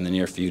bring in the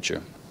near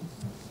future.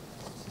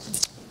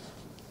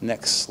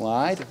 Next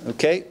slide.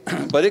 Okay,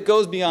 but it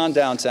goes beyond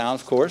downtown,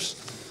 of course.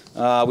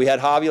 We had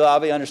Hobby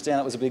Lobby. I understand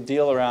that was a big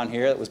deal around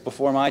here. That was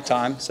before my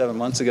time, 7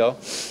 months ago.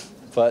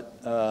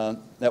 But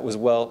that was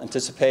well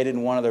anticipated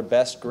and one of their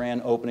best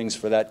grand openings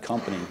for that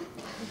company.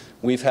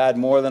 We've had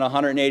more than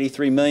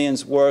 $183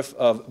 million's worth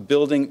of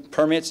building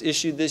permits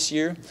issued this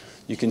year.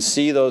 You can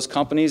see those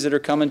companies that are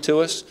coming to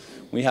us.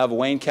 We have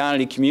Wayne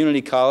County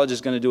Community College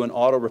is going to do an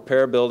auto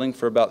repair building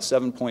for about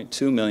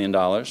 $7.2 million.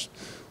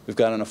 We've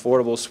got an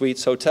affordable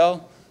suites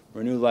hotel,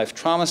 Renew Life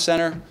Trauma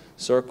Center,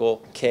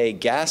 Circle K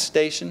gas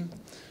station.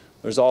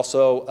 There's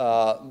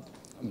also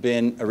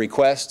been a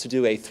request to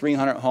do a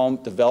 300-home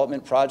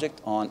development project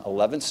on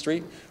 11th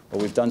Street,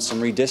 where we've done some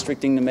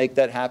redistricting to make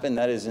that happen.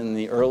 That is in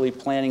the early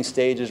planning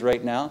stages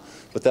right now,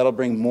 but that'll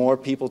bring more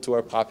people to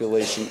our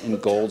population in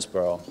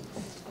Goldsboro.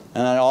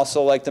 And I'd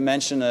also like to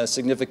mention a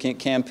significant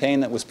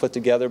campaign that was put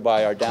together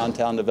by our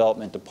Downtown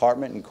Development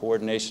Department in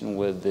coordination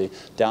with the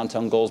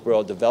Downtown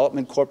Goldsboro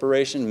Development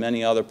Corporation,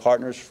 many other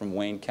partners from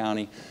Wayne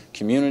County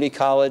Community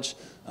College,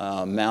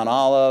 Mount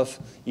Olive,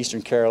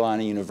 Eastern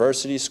Carolina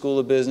University School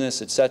of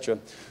Business, etc.,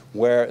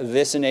 where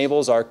this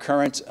enables our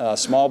current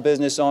small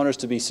business owners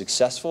to be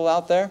successful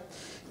out there,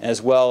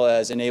 as well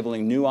as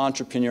enabling new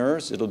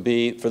entrepreneurs. It'll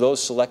be, for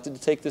those selected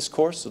to take this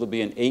course, it'll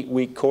be an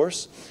 8-week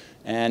course.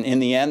 And in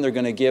the end, they're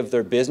going to give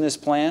their business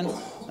plan,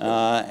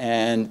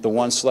 and the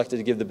ones selected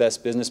to give the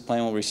best business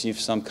plan will receive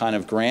some kind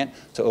of grant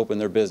to open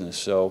their business.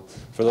 So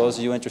for those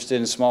of you interested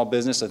in small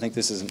business, I think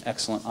this is an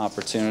excellent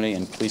opportunity,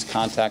 and please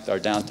contact our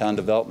Downtown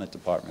Development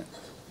Department.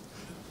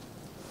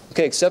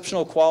 Okay,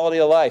 exceptional quality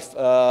of life,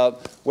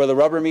 where the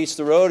rubber meets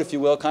the road, if you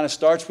will, kind of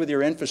starts with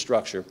your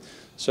infrastructure.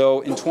 So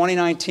in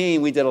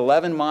 2019, we did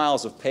 11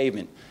 miles of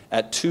pavement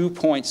at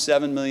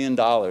 $2.7 million.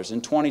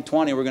 In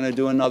 2020, we're going to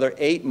do another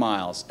 8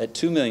 miles at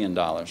 $2 million.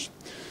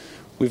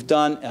 We've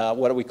done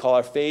what we call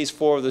our phase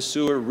 4 of the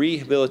sewer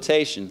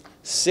rehabilitation,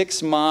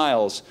 6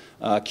 miles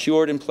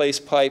cured in place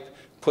pipe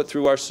put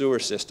through our sewer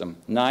system,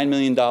 $9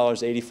 million,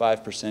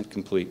 85%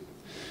 complete.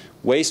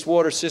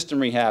 Wastewater system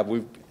rehab,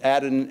 we've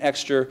added an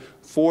extra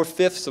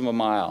 4/5 of a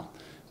mile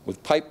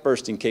with pipe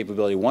bursting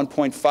capability,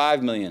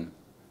 $1.5 million,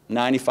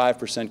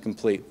 95%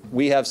 complete.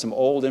 We have some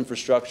old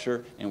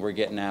infrastructure and we're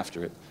getting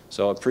after it.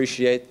 So I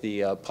appreciate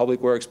the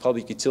Public Works,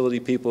 public utility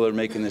people that are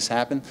making this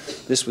happen.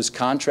 This was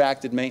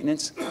contracted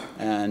maintenance,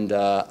 and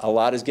a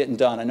lot is getting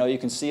done. I know you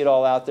can see it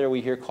all out there.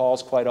 We hear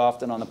calls quite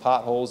often on the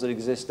potholes that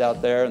exist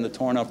out there and the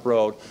torn up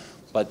road.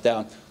 But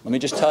let me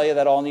just tell you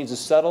that all needs to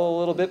settle a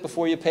little bit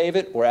before you pave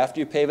it, or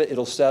after you pave it,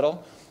 it'll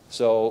settle.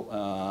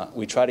 So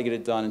we try to get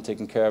it done and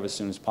taken care of as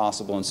soon as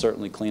possible, and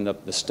certainly cleaned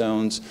up the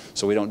stones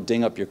so we don't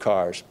ding up your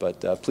cars.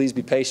 But please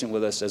be patient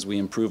with us as we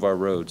improve our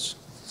roads.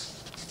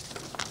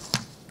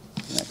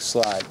 Next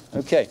slide.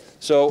 Okay,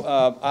 so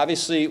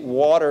obviously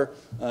water,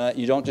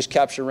 you don't just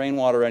capture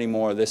rainwater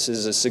anymore. This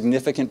is a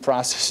significant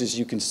process, as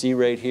you can see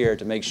right here,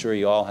 to make sure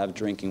you all have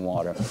drinking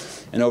water.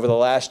 And over the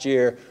last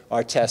year,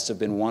 our tests have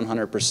been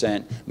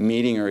 100%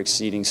 meeting or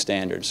exceeding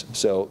standards.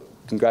 So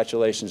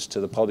congratulations to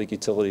the Public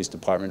Utilities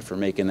Department for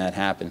making that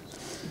happen.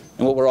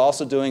 And what we're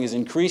also doing is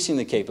increasing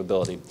the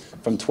capability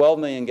from 12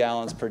 million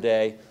gallons per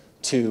day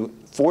to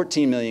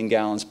 14 million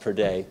gallons per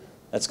day.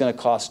 That's going to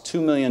cost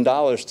 $2 million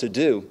to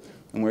do.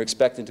 And we're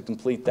expecting to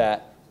complete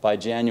that by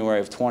January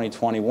of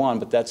 2021,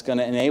 but that's going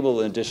to enable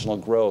additional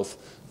growth.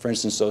 For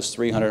instance, those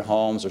 300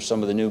 homes or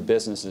some of the new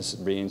businesses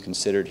being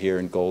considered here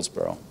in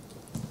Goldsboro.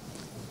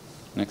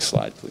 Next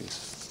slide,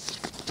 please.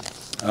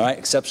 All right,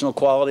 exceptional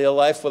quality of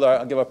life with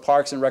I'll give our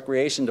Parks and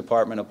Recreation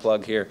Department a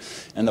plug here,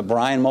 and the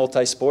Bryan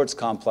Multi-Sports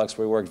Complex.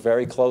 We worked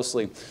very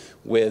closely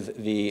with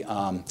the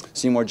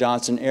Seymour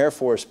Johnson Air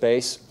Force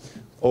Base.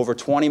 Over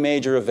 20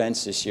 major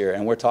events this year,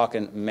 and we're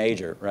talking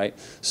major, right?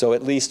 So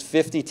at least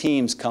 50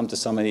 teams come to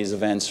some of these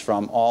events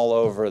from all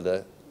over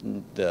the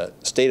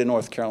state of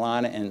North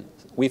Carolina, and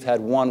we've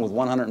had one with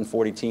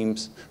 140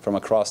 teams from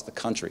across the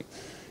country.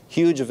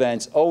 Huge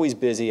events, always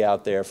busy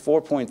out there,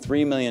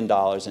 $4.3 million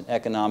in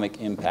economic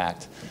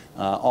impact.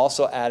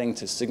 Also adding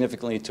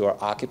significantly to our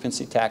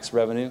occupancy tax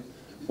revenue,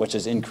 which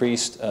has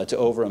increased to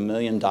over $1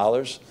 million.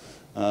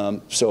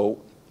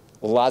 So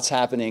lots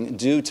happening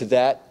due to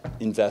that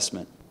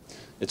investment.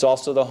 It's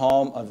also the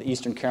home of the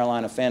Eastern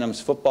Carolina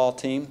Phantoms football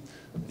team,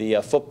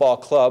 the football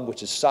club,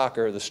 which is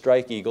soccer, the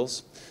Strike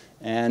Eagles,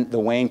 and the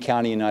Wayne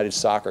County United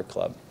Soccer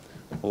Club.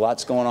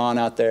 Lots going on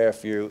out there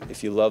if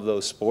you love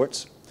those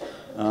sports.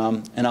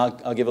 And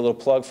I'll give a little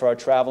plug for our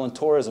Travel and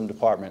Tourism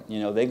Department.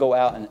 You know, they go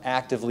out and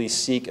actively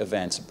seek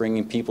events,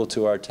 bringing people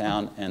to our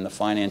town and the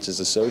finances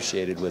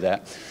associated with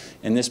that.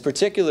 In this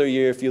particular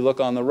year, if you look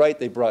on the right,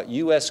 they brought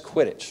U.S.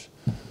 Quidditch.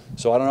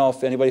 So I don't know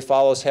if anybody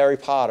follows Harry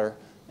Potter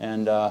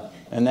and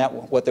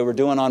what they were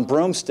doing on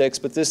broomsticks,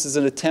 but this is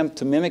an attempt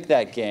to mimic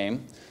that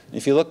game.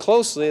 If you look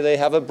closely, they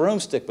have a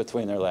broomstick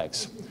between their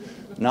legs.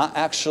 Not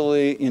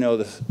actually, you know,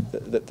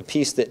 the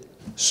piece that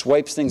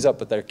swipes things up,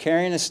 but they're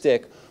carrying a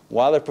stick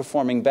while they're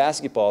performing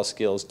basketball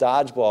skills,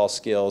 dodgeball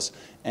skills,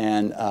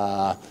 and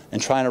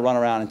trying to run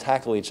around and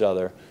tackle each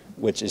other,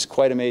 which is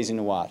quite amazing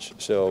to watch.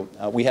 So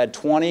we had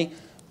 20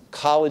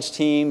 college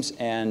teams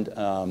and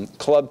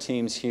club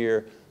teams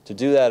here to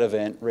do that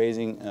event,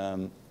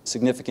 raising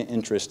significant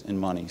interest in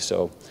money.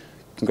 So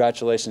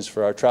congratulations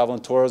for our Travel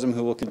and Tourism,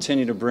 who will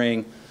continue to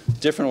bring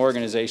different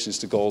organizations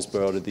to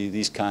Goldsboro to do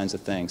these kinds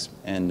of things.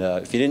 And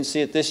if you didn't see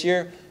it this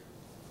year,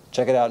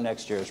 check it out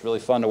next year. It's really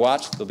fun to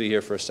watch. They'll be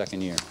here for a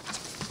second year.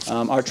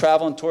 Our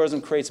Travel and Tourism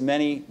creates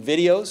many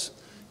videos,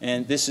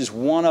 and this is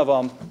one of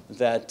them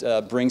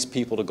that brings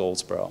people to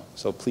Goldsboro.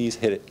 So please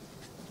hit it.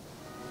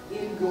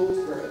 In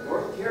Goldsboro,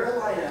 North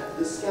Carolina,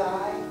 the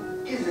sky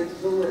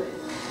isn't the limit.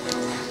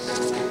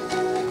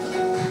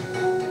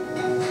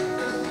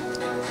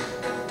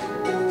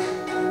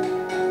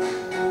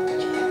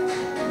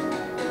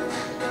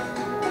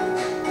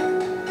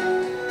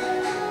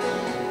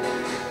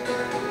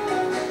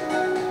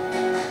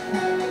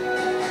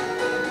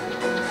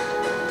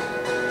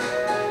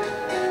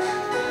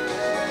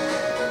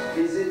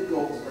 Visit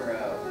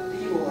Goldsboro.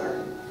 Be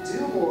more,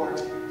 do more,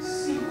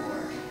 see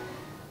more.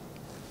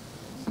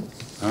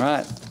 All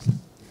right.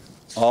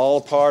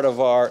 All part of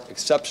our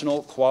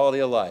exceptional quality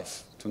of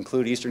life, to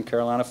include Eastern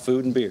Carolina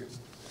food and beer,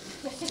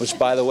 which,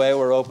 by the way,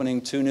 we're opening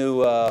 2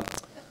 new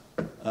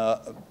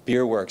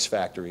Beer Works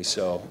factories,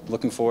 so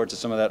looking forward to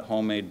some of that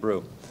homemade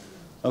brew.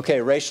 Okay,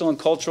 racial and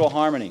cultural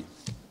harmony.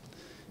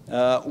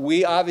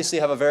 We obviously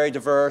have a very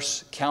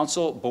diverse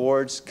council,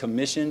 boards,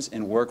 commissions,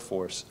 and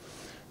workforce,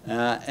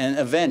 and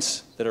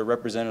events that are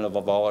representative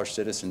of all our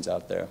citizens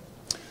out there.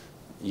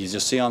 You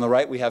just see on the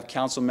right, we have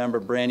Council Member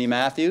Brandy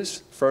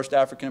Matthews, first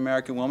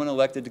African-American woman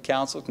elected to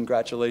council.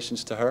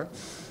 Congratulations to her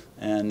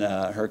and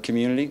her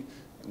community.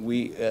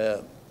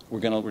 we're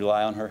going to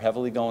rely on her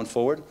heavily going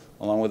forward,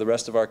 along with the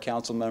rest of our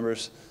council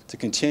members, to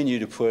continue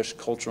to push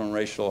cultural and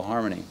racial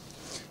harmony.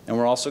 And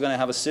we're also going to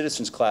have a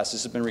citizens class.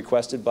 This has been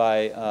requested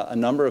by a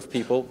number of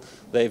people.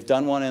 They've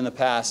done one in the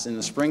past. In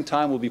the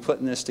springtime, we'll be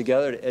putting this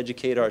together to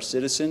educate our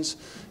citizens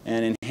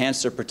and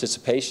enhance their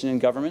participation in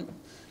government.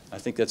 I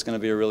think that's going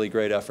to be a really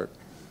great effort.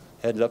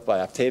 Headed up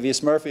by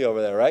Octavius Murphy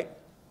over there, right?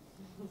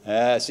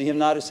 See him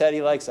nod his head.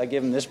 He likes, I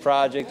give him this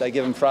project. I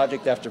give him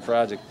project after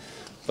project.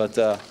 But,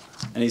 and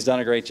he's done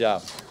a great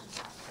job.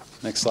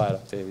 Next slide,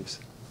 Octavius.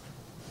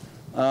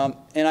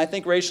 And I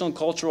think racial and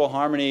cultural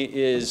harmony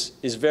is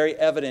very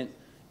evident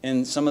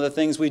in some of the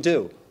things we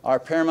do. Our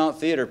Paramount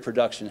Theater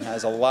production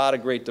has a lot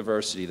of great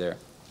diversity there.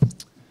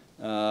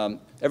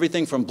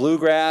 Everything from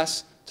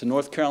bluegrass to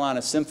North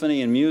Carolina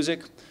Symphony and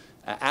Music,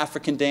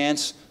 African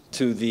dance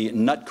to the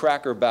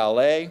Nutcracker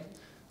Ballet,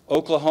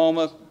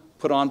 Oklahoma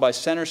put on by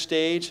Center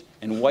Stage,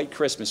 and White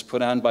Christmas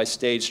put on by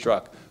Stage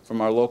Struck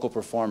from our local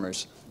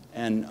performers.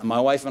 And my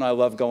wife and I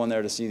love going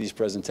there to see these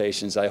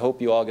presentations. I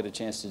hope you all get a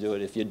chance to do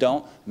it. If you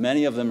don't,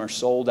 many of them are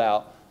sold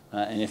out,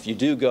 and if you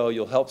do go,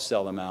 you'll help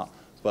sell them out.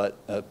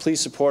 But please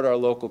support our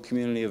local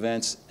community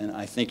events, and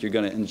I think you're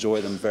going to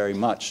enjoy them very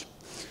much.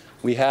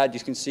 We had, you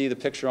can see the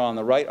picture on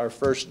the right, our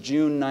first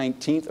June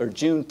 19th or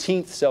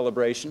Juneteenth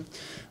celebration.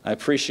 I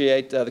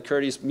appreciate the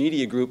Courteous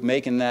Media Group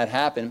making that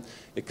happen.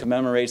 It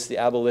commemorates the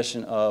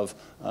abolition of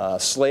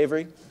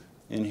slavery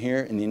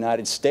here in the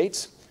United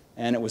States.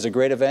 And it was a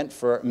great event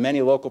for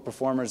many local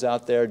performers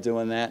out there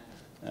doing that,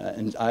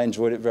 and I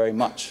enjoyed it very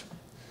much.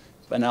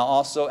 But I'll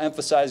also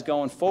emphasize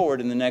going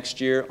forward in the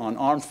next year on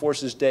Armed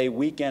Forces Day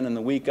weekend and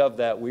the week of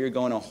that, we are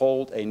going to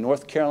hold a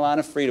North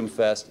Carolina Freedom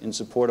Fest in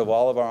support of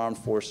all of our armed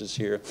forces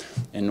here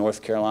in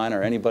North Carolina,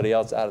 or anybody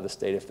else out of the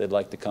state if they'd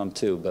like to come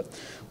too. But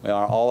we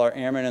are all our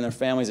airmen and their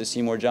families at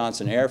Seymour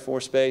Johnson Air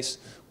Force Base.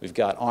 We've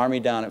got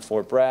Army down at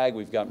Fort Bragg.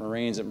 We've got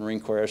Marines at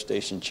Marine Corps Air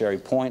Station Cherry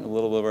Point, a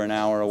little over an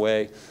hour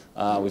away.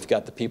 We've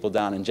got the people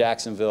down in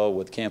Jacksonville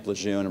with Camp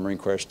Lejeune and Marine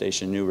Corps Air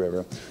Station New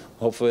River.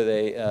 Hopefully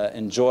they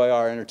enjoy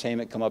our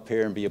entertainment, come up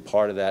here and be a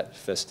part of that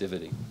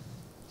festivity.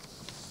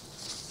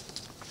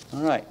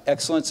 All right,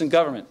 excellence in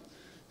government.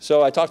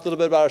 So I talked a little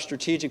bit about our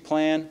strategic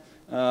plan.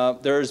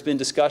 There has been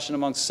discussion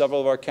amongst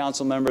several of our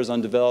council members on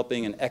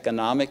developing an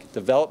economic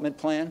development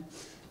plan.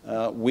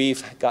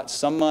 We've got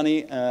some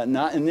money,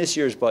 not in this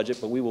year's budget,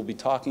 but we will be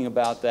talking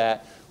about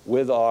that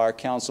with our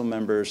council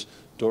members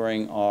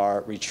during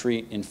our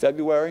retreat in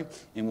February,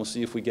 and we'll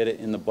see if we get it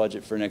in the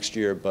budget for next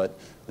year. But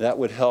that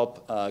would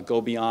help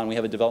go beyond. We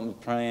have a development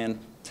plan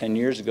 10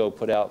 years ago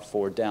put out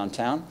for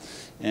downtown,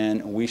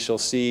 and we shall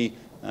see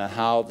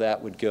how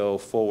that would go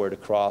forward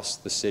across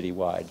the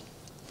city-wide.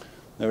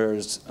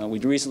 We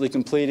recently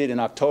completed in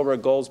October a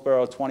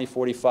Goldsboro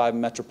 2045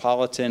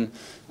 Metropolitan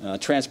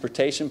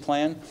Transportation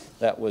Plan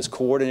that was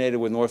coordinated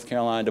with North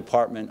Carolina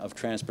Department of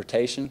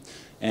Transportation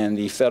and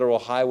the Federal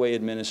Highway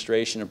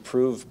Administration,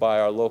 approved by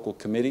our local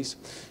committees.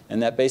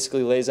 And that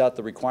basically lays out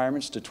the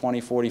requirements to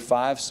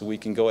 2045 so we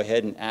can go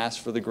ahead and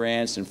ask for the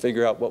grants and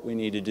figure out what we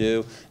need to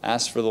do,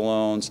 ask for the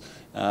loans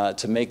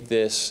to make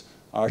this,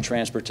 our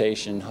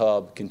transportation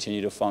hub,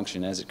 continue to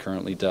function as it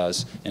currently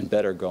does and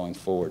better going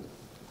forward.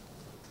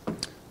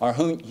 Our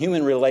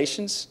human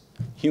relations,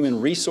 human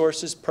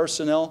resources,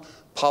 personnel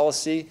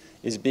policy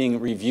is being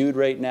reviewed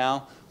right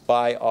now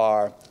by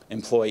our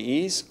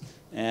employees,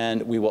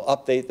 and we will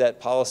update that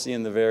policy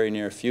in the very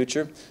near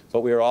future.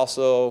 But we are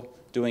also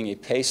doing a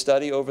pay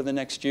study over the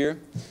next year,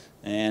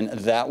 and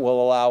that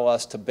will allow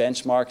us to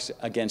benchmark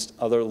against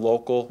other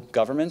local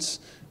governments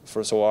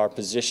so our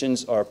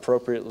positions are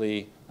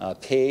appropriately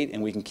paid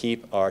and we can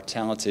keep our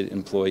talented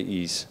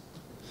employees.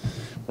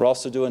 We're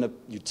also doing a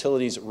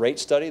utilities rate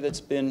study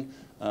that's been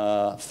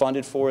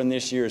funded for in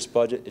this year's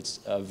budget. It's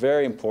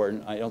very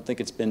important. I don't think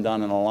it's been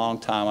done in a long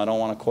time. I don't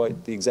want to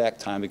quote the exact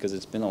time because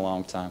it's been a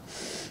long time.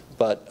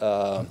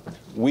 But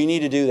we need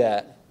to do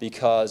that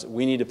because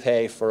we need to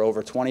pay for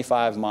over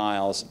 25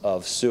 miles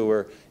of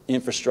sewer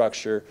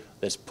infrastructure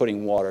that's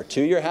putting water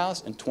to your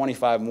house and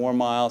 25 more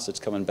miles that's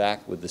coming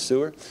back with the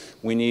sewer.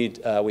 We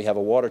have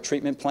a water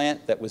treatment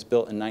plant that was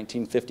built in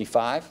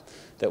 1955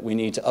 that we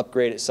need to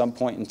upgrade at some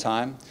point in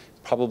time.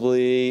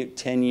 Probably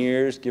 10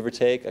 years, give or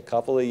take, a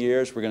couple of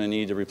years, we're going to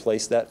need to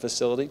replace that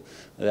facility.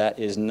 That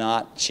is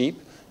not cheap,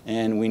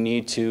 and we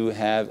need to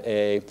have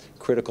a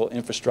critical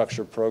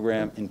infrastructure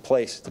program in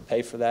place to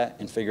pay for that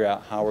and figure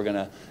out how we're going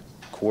to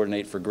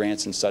coordinate for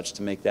grants and such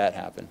to make that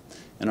happen.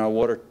 And our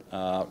water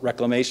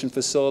reclamation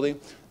facility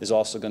is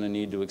also going to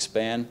need to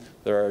expand.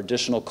 There are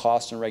additional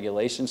costs and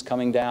regulations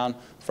coming down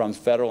from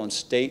federal and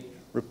state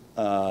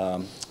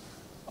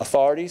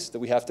authorities that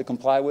we have to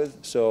comply with,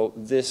 so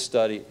this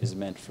study is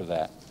meant for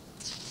that.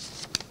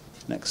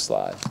 Next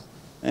slide.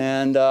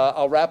 And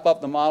I'll wrap up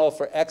the model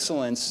for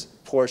excellence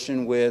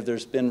portion with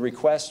there's been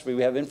requests.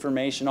 We have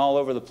information all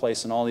over the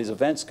place and all these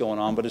events going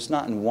on, but it's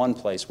not in one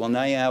place. Well,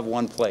 now you have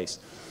one place.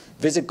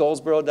 Visit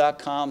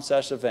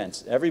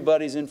goldsboro.com/events.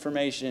 Everybody's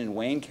information in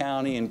Wayne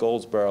County and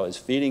Goldsboro is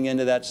feeding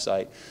into that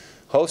site.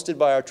 hosted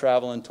by our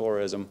travel and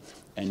tourism,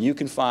 and you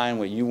can find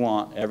what you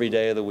want every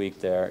day of the week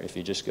there if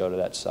you just go to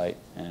that site,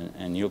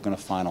 and you're going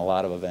to find a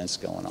lot of events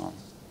going on.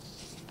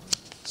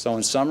 So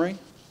in summary,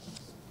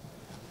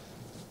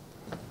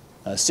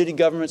 city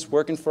government's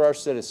working for our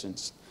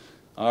citizens.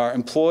 Our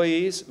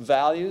employees'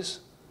 values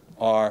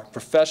are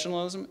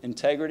professionalism,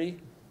 integrity,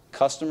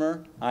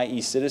 customer,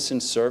 i.e.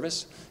 citizen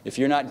service. If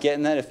you're not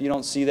getting that, if you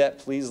don't see that,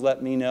 please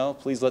let me know.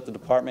 Please let the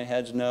department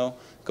heads know.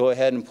 Go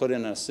ahead and put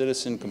in a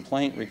citizen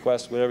complaint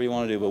request, whatever you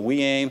want to do. But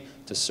we aim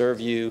to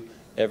serve you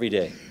every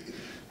day.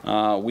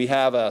 We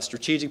have a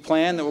strategic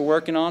plan that we're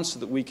working on so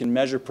that we can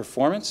measure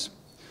performance.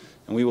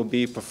 And we will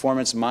be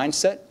performance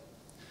mindset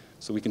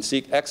so we can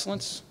seek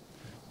excellence.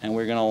 And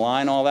we're going to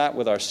align all that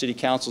with our City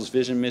Council's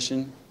vision,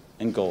 mission,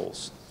 and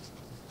goals.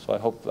 So I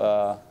hope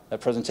that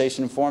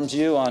presentation informs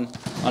you on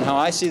how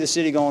I see the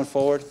city going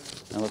forward,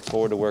 and I look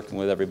forward to working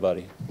with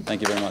everybody.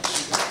 Thank you very much.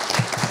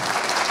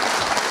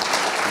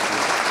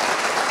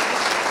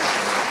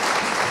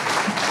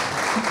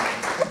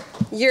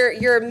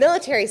 Your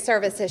military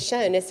service has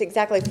shown it's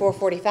exactly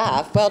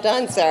 4:45. Well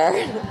done,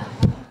 sir.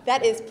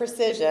 That is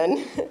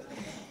precision.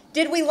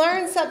 Did we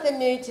learn something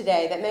new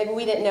today that maybe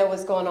we didn't know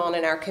was going on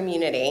in our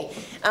community?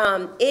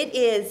 It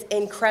is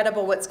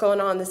incredible what's going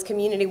on in this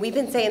community. We've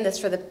been saying this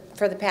for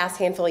the past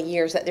handful of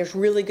years, that there's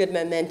really good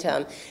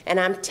momentum. And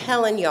I'm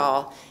telling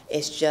y'all,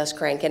 it's just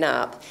cranking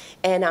up.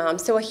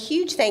 And so a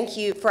huge thank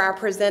you for our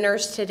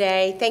presenters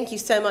today. Thank you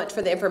so much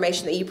for the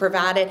information that you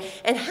provided.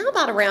 And how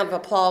about a round of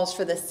applause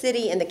for the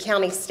city and the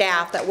county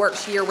staff that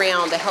works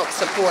year-round to help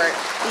support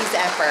these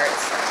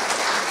efforts.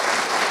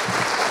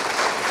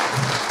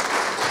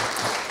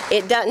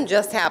 It doesn't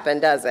just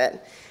happen, does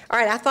it? All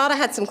right, I thought I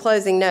had some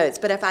closing notes,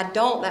 but if I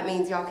don't, that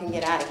means y'all can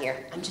get out of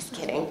here. I'm just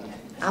kidding.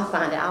 I'll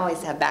find it. I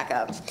always have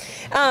backup.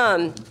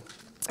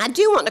 I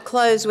do want to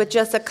close with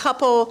just a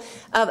couple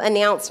of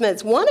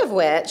announcements, one of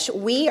which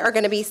we are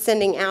going to be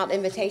sending out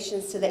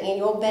invitations to the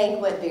annual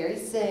banquet very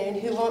soon.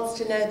 Who wants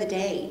to know the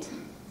date?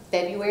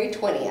 February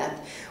 20th.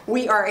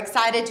 We are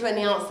excited to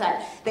announce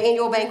that the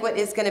annual banquet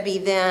is going to be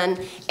then,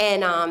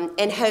 and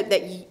hope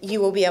that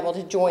you will be able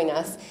to join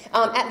us.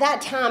 At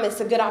that time, it's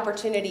a good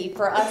opportunity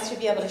for us to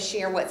be able to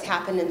share what's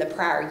happened in the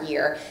prior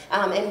year.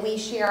 And we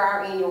share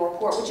our annual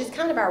report, which is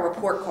kind of our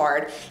report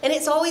card. And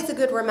it's always a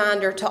good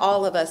reminder to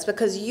all of us,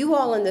 because you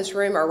all in this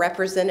room are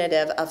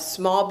representative of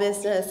small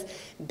business,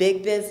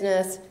 big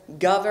business,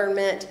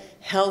 government,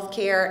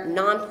 healthcare,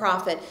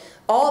 nonprofit,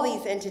 all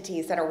these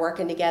entities that are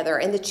working together.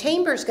 And the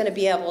Chamber is going to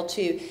be able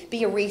to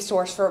be a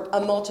resource for a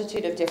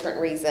multitude of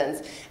different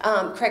reasons.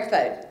 Craig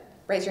Foad,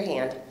 raise your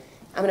hand.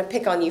 I'm going to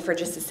pick on you for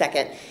just a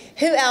second.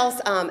 Who else?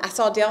 I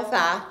saw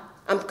Delphi.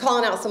 I'm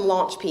calling out some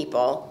launch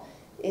people.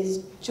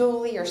 Is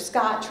Julie or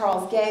Scott,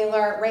 Charles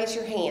Gaylor? Raise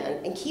your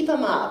hand and keep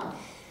them up.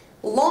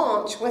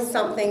 Launch was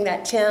something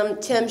that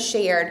Tim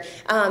shared.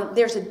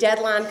 There's a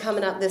deadline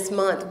coming up this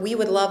month. We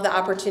would love the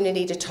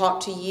opportunity to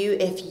talk to you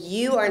if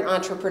you are an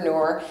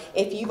entrepreneur,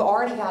 if you've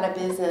already got a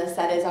business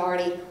that is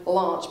already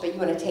launched but you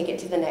want to take it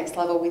to the next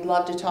level. We'd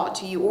love to talk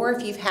to you. Or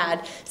if you've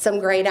had some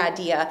great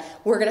idea,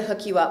 we're going to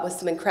hook you up with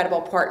some incredible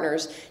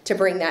partners to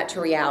bring that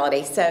to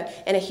reality. So,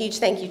 and a huge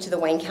thank you to the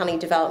Wayne County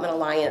Development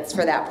Alliance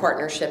for that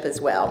partnership as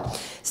well.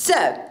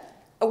 So,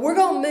 we're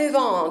going to move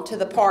on to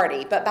the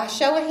party, but by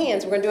show of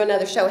hands, we're going to do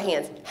another show of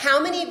hands.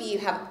 How many of you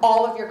have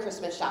all of your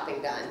Christmas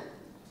shopping done?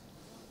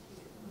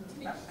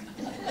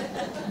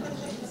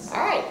 All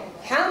right.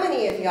 How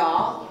many of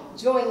y'all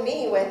join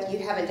me with you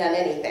haven't done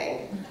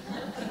anything?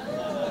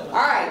 All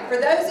right. For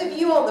those of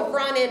you on the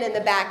front end and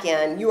the back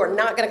end, you are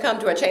not going to come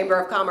to a Chamber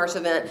of Commerce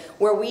event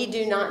where we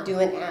do not do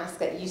an ask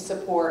that you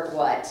support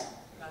what?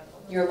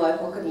 Your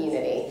local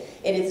community.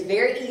 It is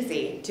very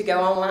easy to go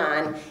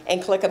online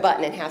and click a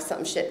button and have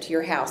something shipped to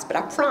your house, but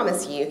I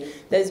promise you,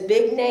 those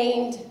big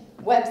named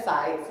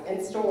websites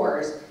and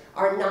stores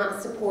are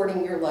not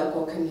supporting your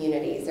local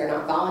communities. They're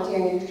not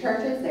volunteering in your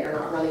churches. They are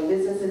not running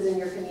businesses in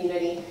your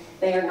community.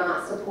 They are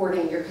not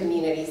supporting your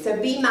community.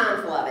 So be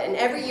mindful of it. And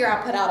every year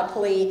I put out a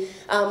plea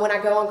when I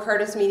go on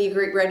Curtis Media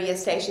Group radio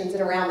stations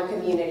and around the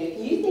community.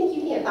 If you think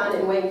you can't find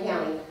it in Wayne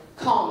County,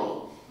 call me.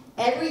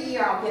 Every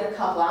year I'll get a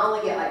couple. I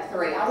only get like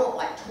 3. I want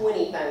like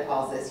 20 phone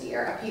calls this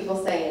year of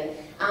people saying,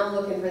 I'm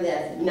looking for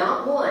this.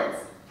 Not once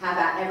have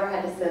I ever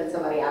had to send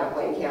somebody out of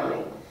Wayne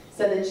County.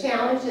 So the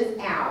challenge is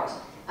out.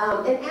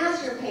 And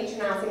as you're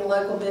patronizing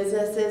local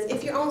businesses,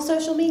 if you're on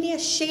social media,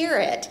 share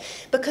it.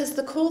 Because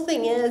the cool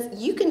thing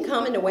is, you can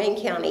come into Wayne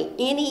County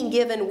any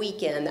given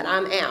weekend that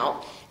I'm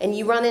out, and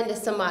you run into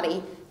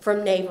somebody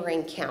from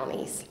neighboring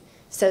counties.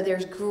 So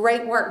there's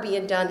great work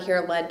being done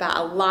here led by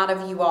a lot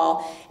of you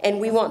all, and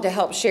we want to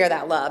help share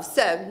that love.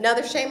 So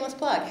another shameless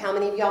plug. How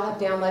many of y'all have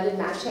downloaded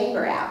My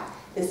Chamber app?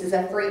 This is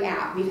a free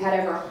app. We've had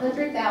over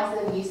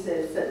 100,000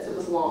 uses since it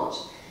was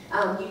launched.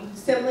 You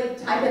simply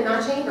type in My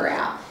Chamber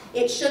app.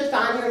 It should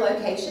find your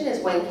location as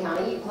Wayne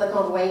County. You click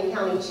on Wayne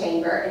County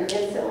Chamber, and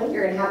instantly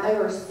you're going to have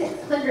over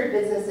 600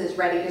 businesses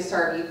ready to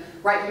serve you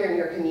right here in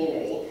your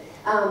community.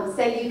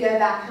 Say you go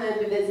back home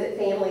to visit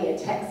family in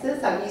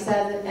Texas. I've used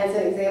that as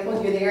an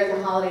example. You're there in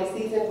the holiday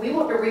season. We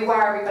want to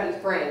rewire everybody's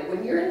brain.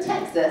 When you're in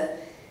Texas,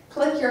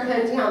 click your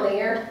hometown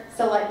there,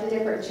 select a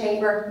different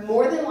chamber.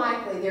 More than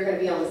likely, they're going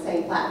to be on the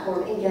same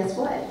platform. And guess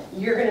what?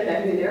 You're going to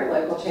know who their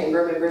local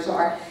chamber members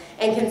are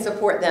and can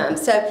support them.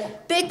 So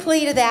big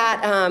plea to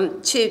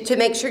that, to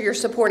make sure you're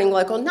supporting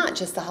local, not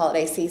just the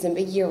holiday season,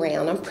 but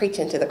year-round. I'm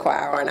preaching to the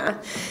choir, aren't I?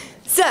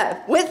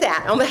 So with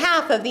that, on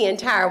behalf of the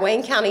entire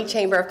Wayne County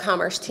Chamber of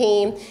Commerce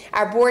team,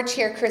 our board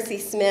chair, Chrissy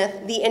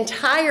Smith, the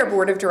entire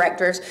board of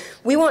directors,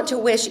 we want to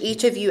wish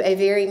each of you a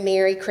very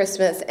Merry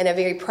Christmas and a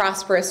very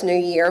prosperous New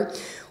Year.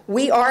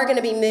 We are going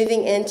to be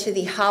moving into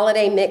the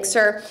holiday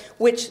mixer,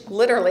 which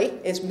literally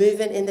is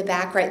moving in the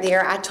back right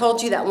there. I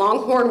told you that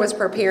Longhorn was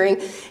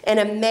preparing an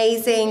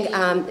amazing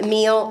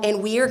meal,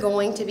 and we are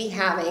going to be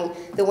having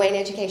the Wayne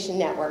Education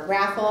Network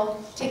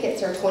raffle.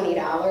 Tickets are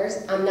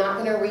 $20. I'm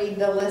not going to read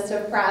the list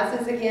of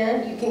prizes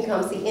again. You can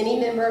come see any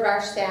member of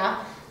our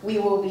staff. We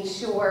will be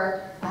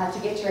sure to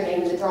get your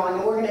name in the drawing,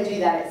 and we're going to do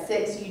that at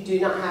 6. You do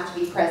not have to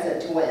be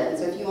present to win.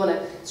 So if you want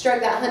to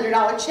stroke that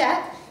 $100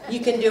 check, you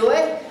can do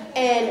it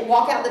and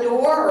walk out the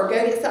door or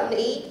go get something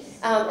to eat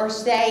or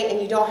stay,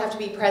 and you don't have to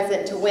be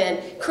present to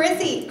win.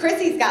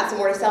 Chrissy's got some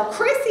more to sell.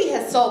 Chrissy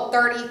has sold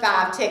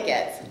 35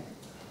 tickets.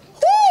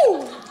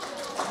 Woo!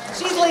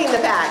 She's leading the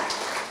pack.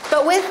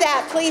 But with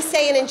that, please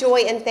stay and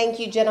enjoy, and thank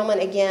you, gentlemen,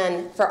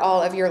 again for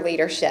all of your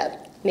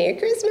leadership. Merry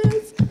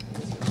Christmas.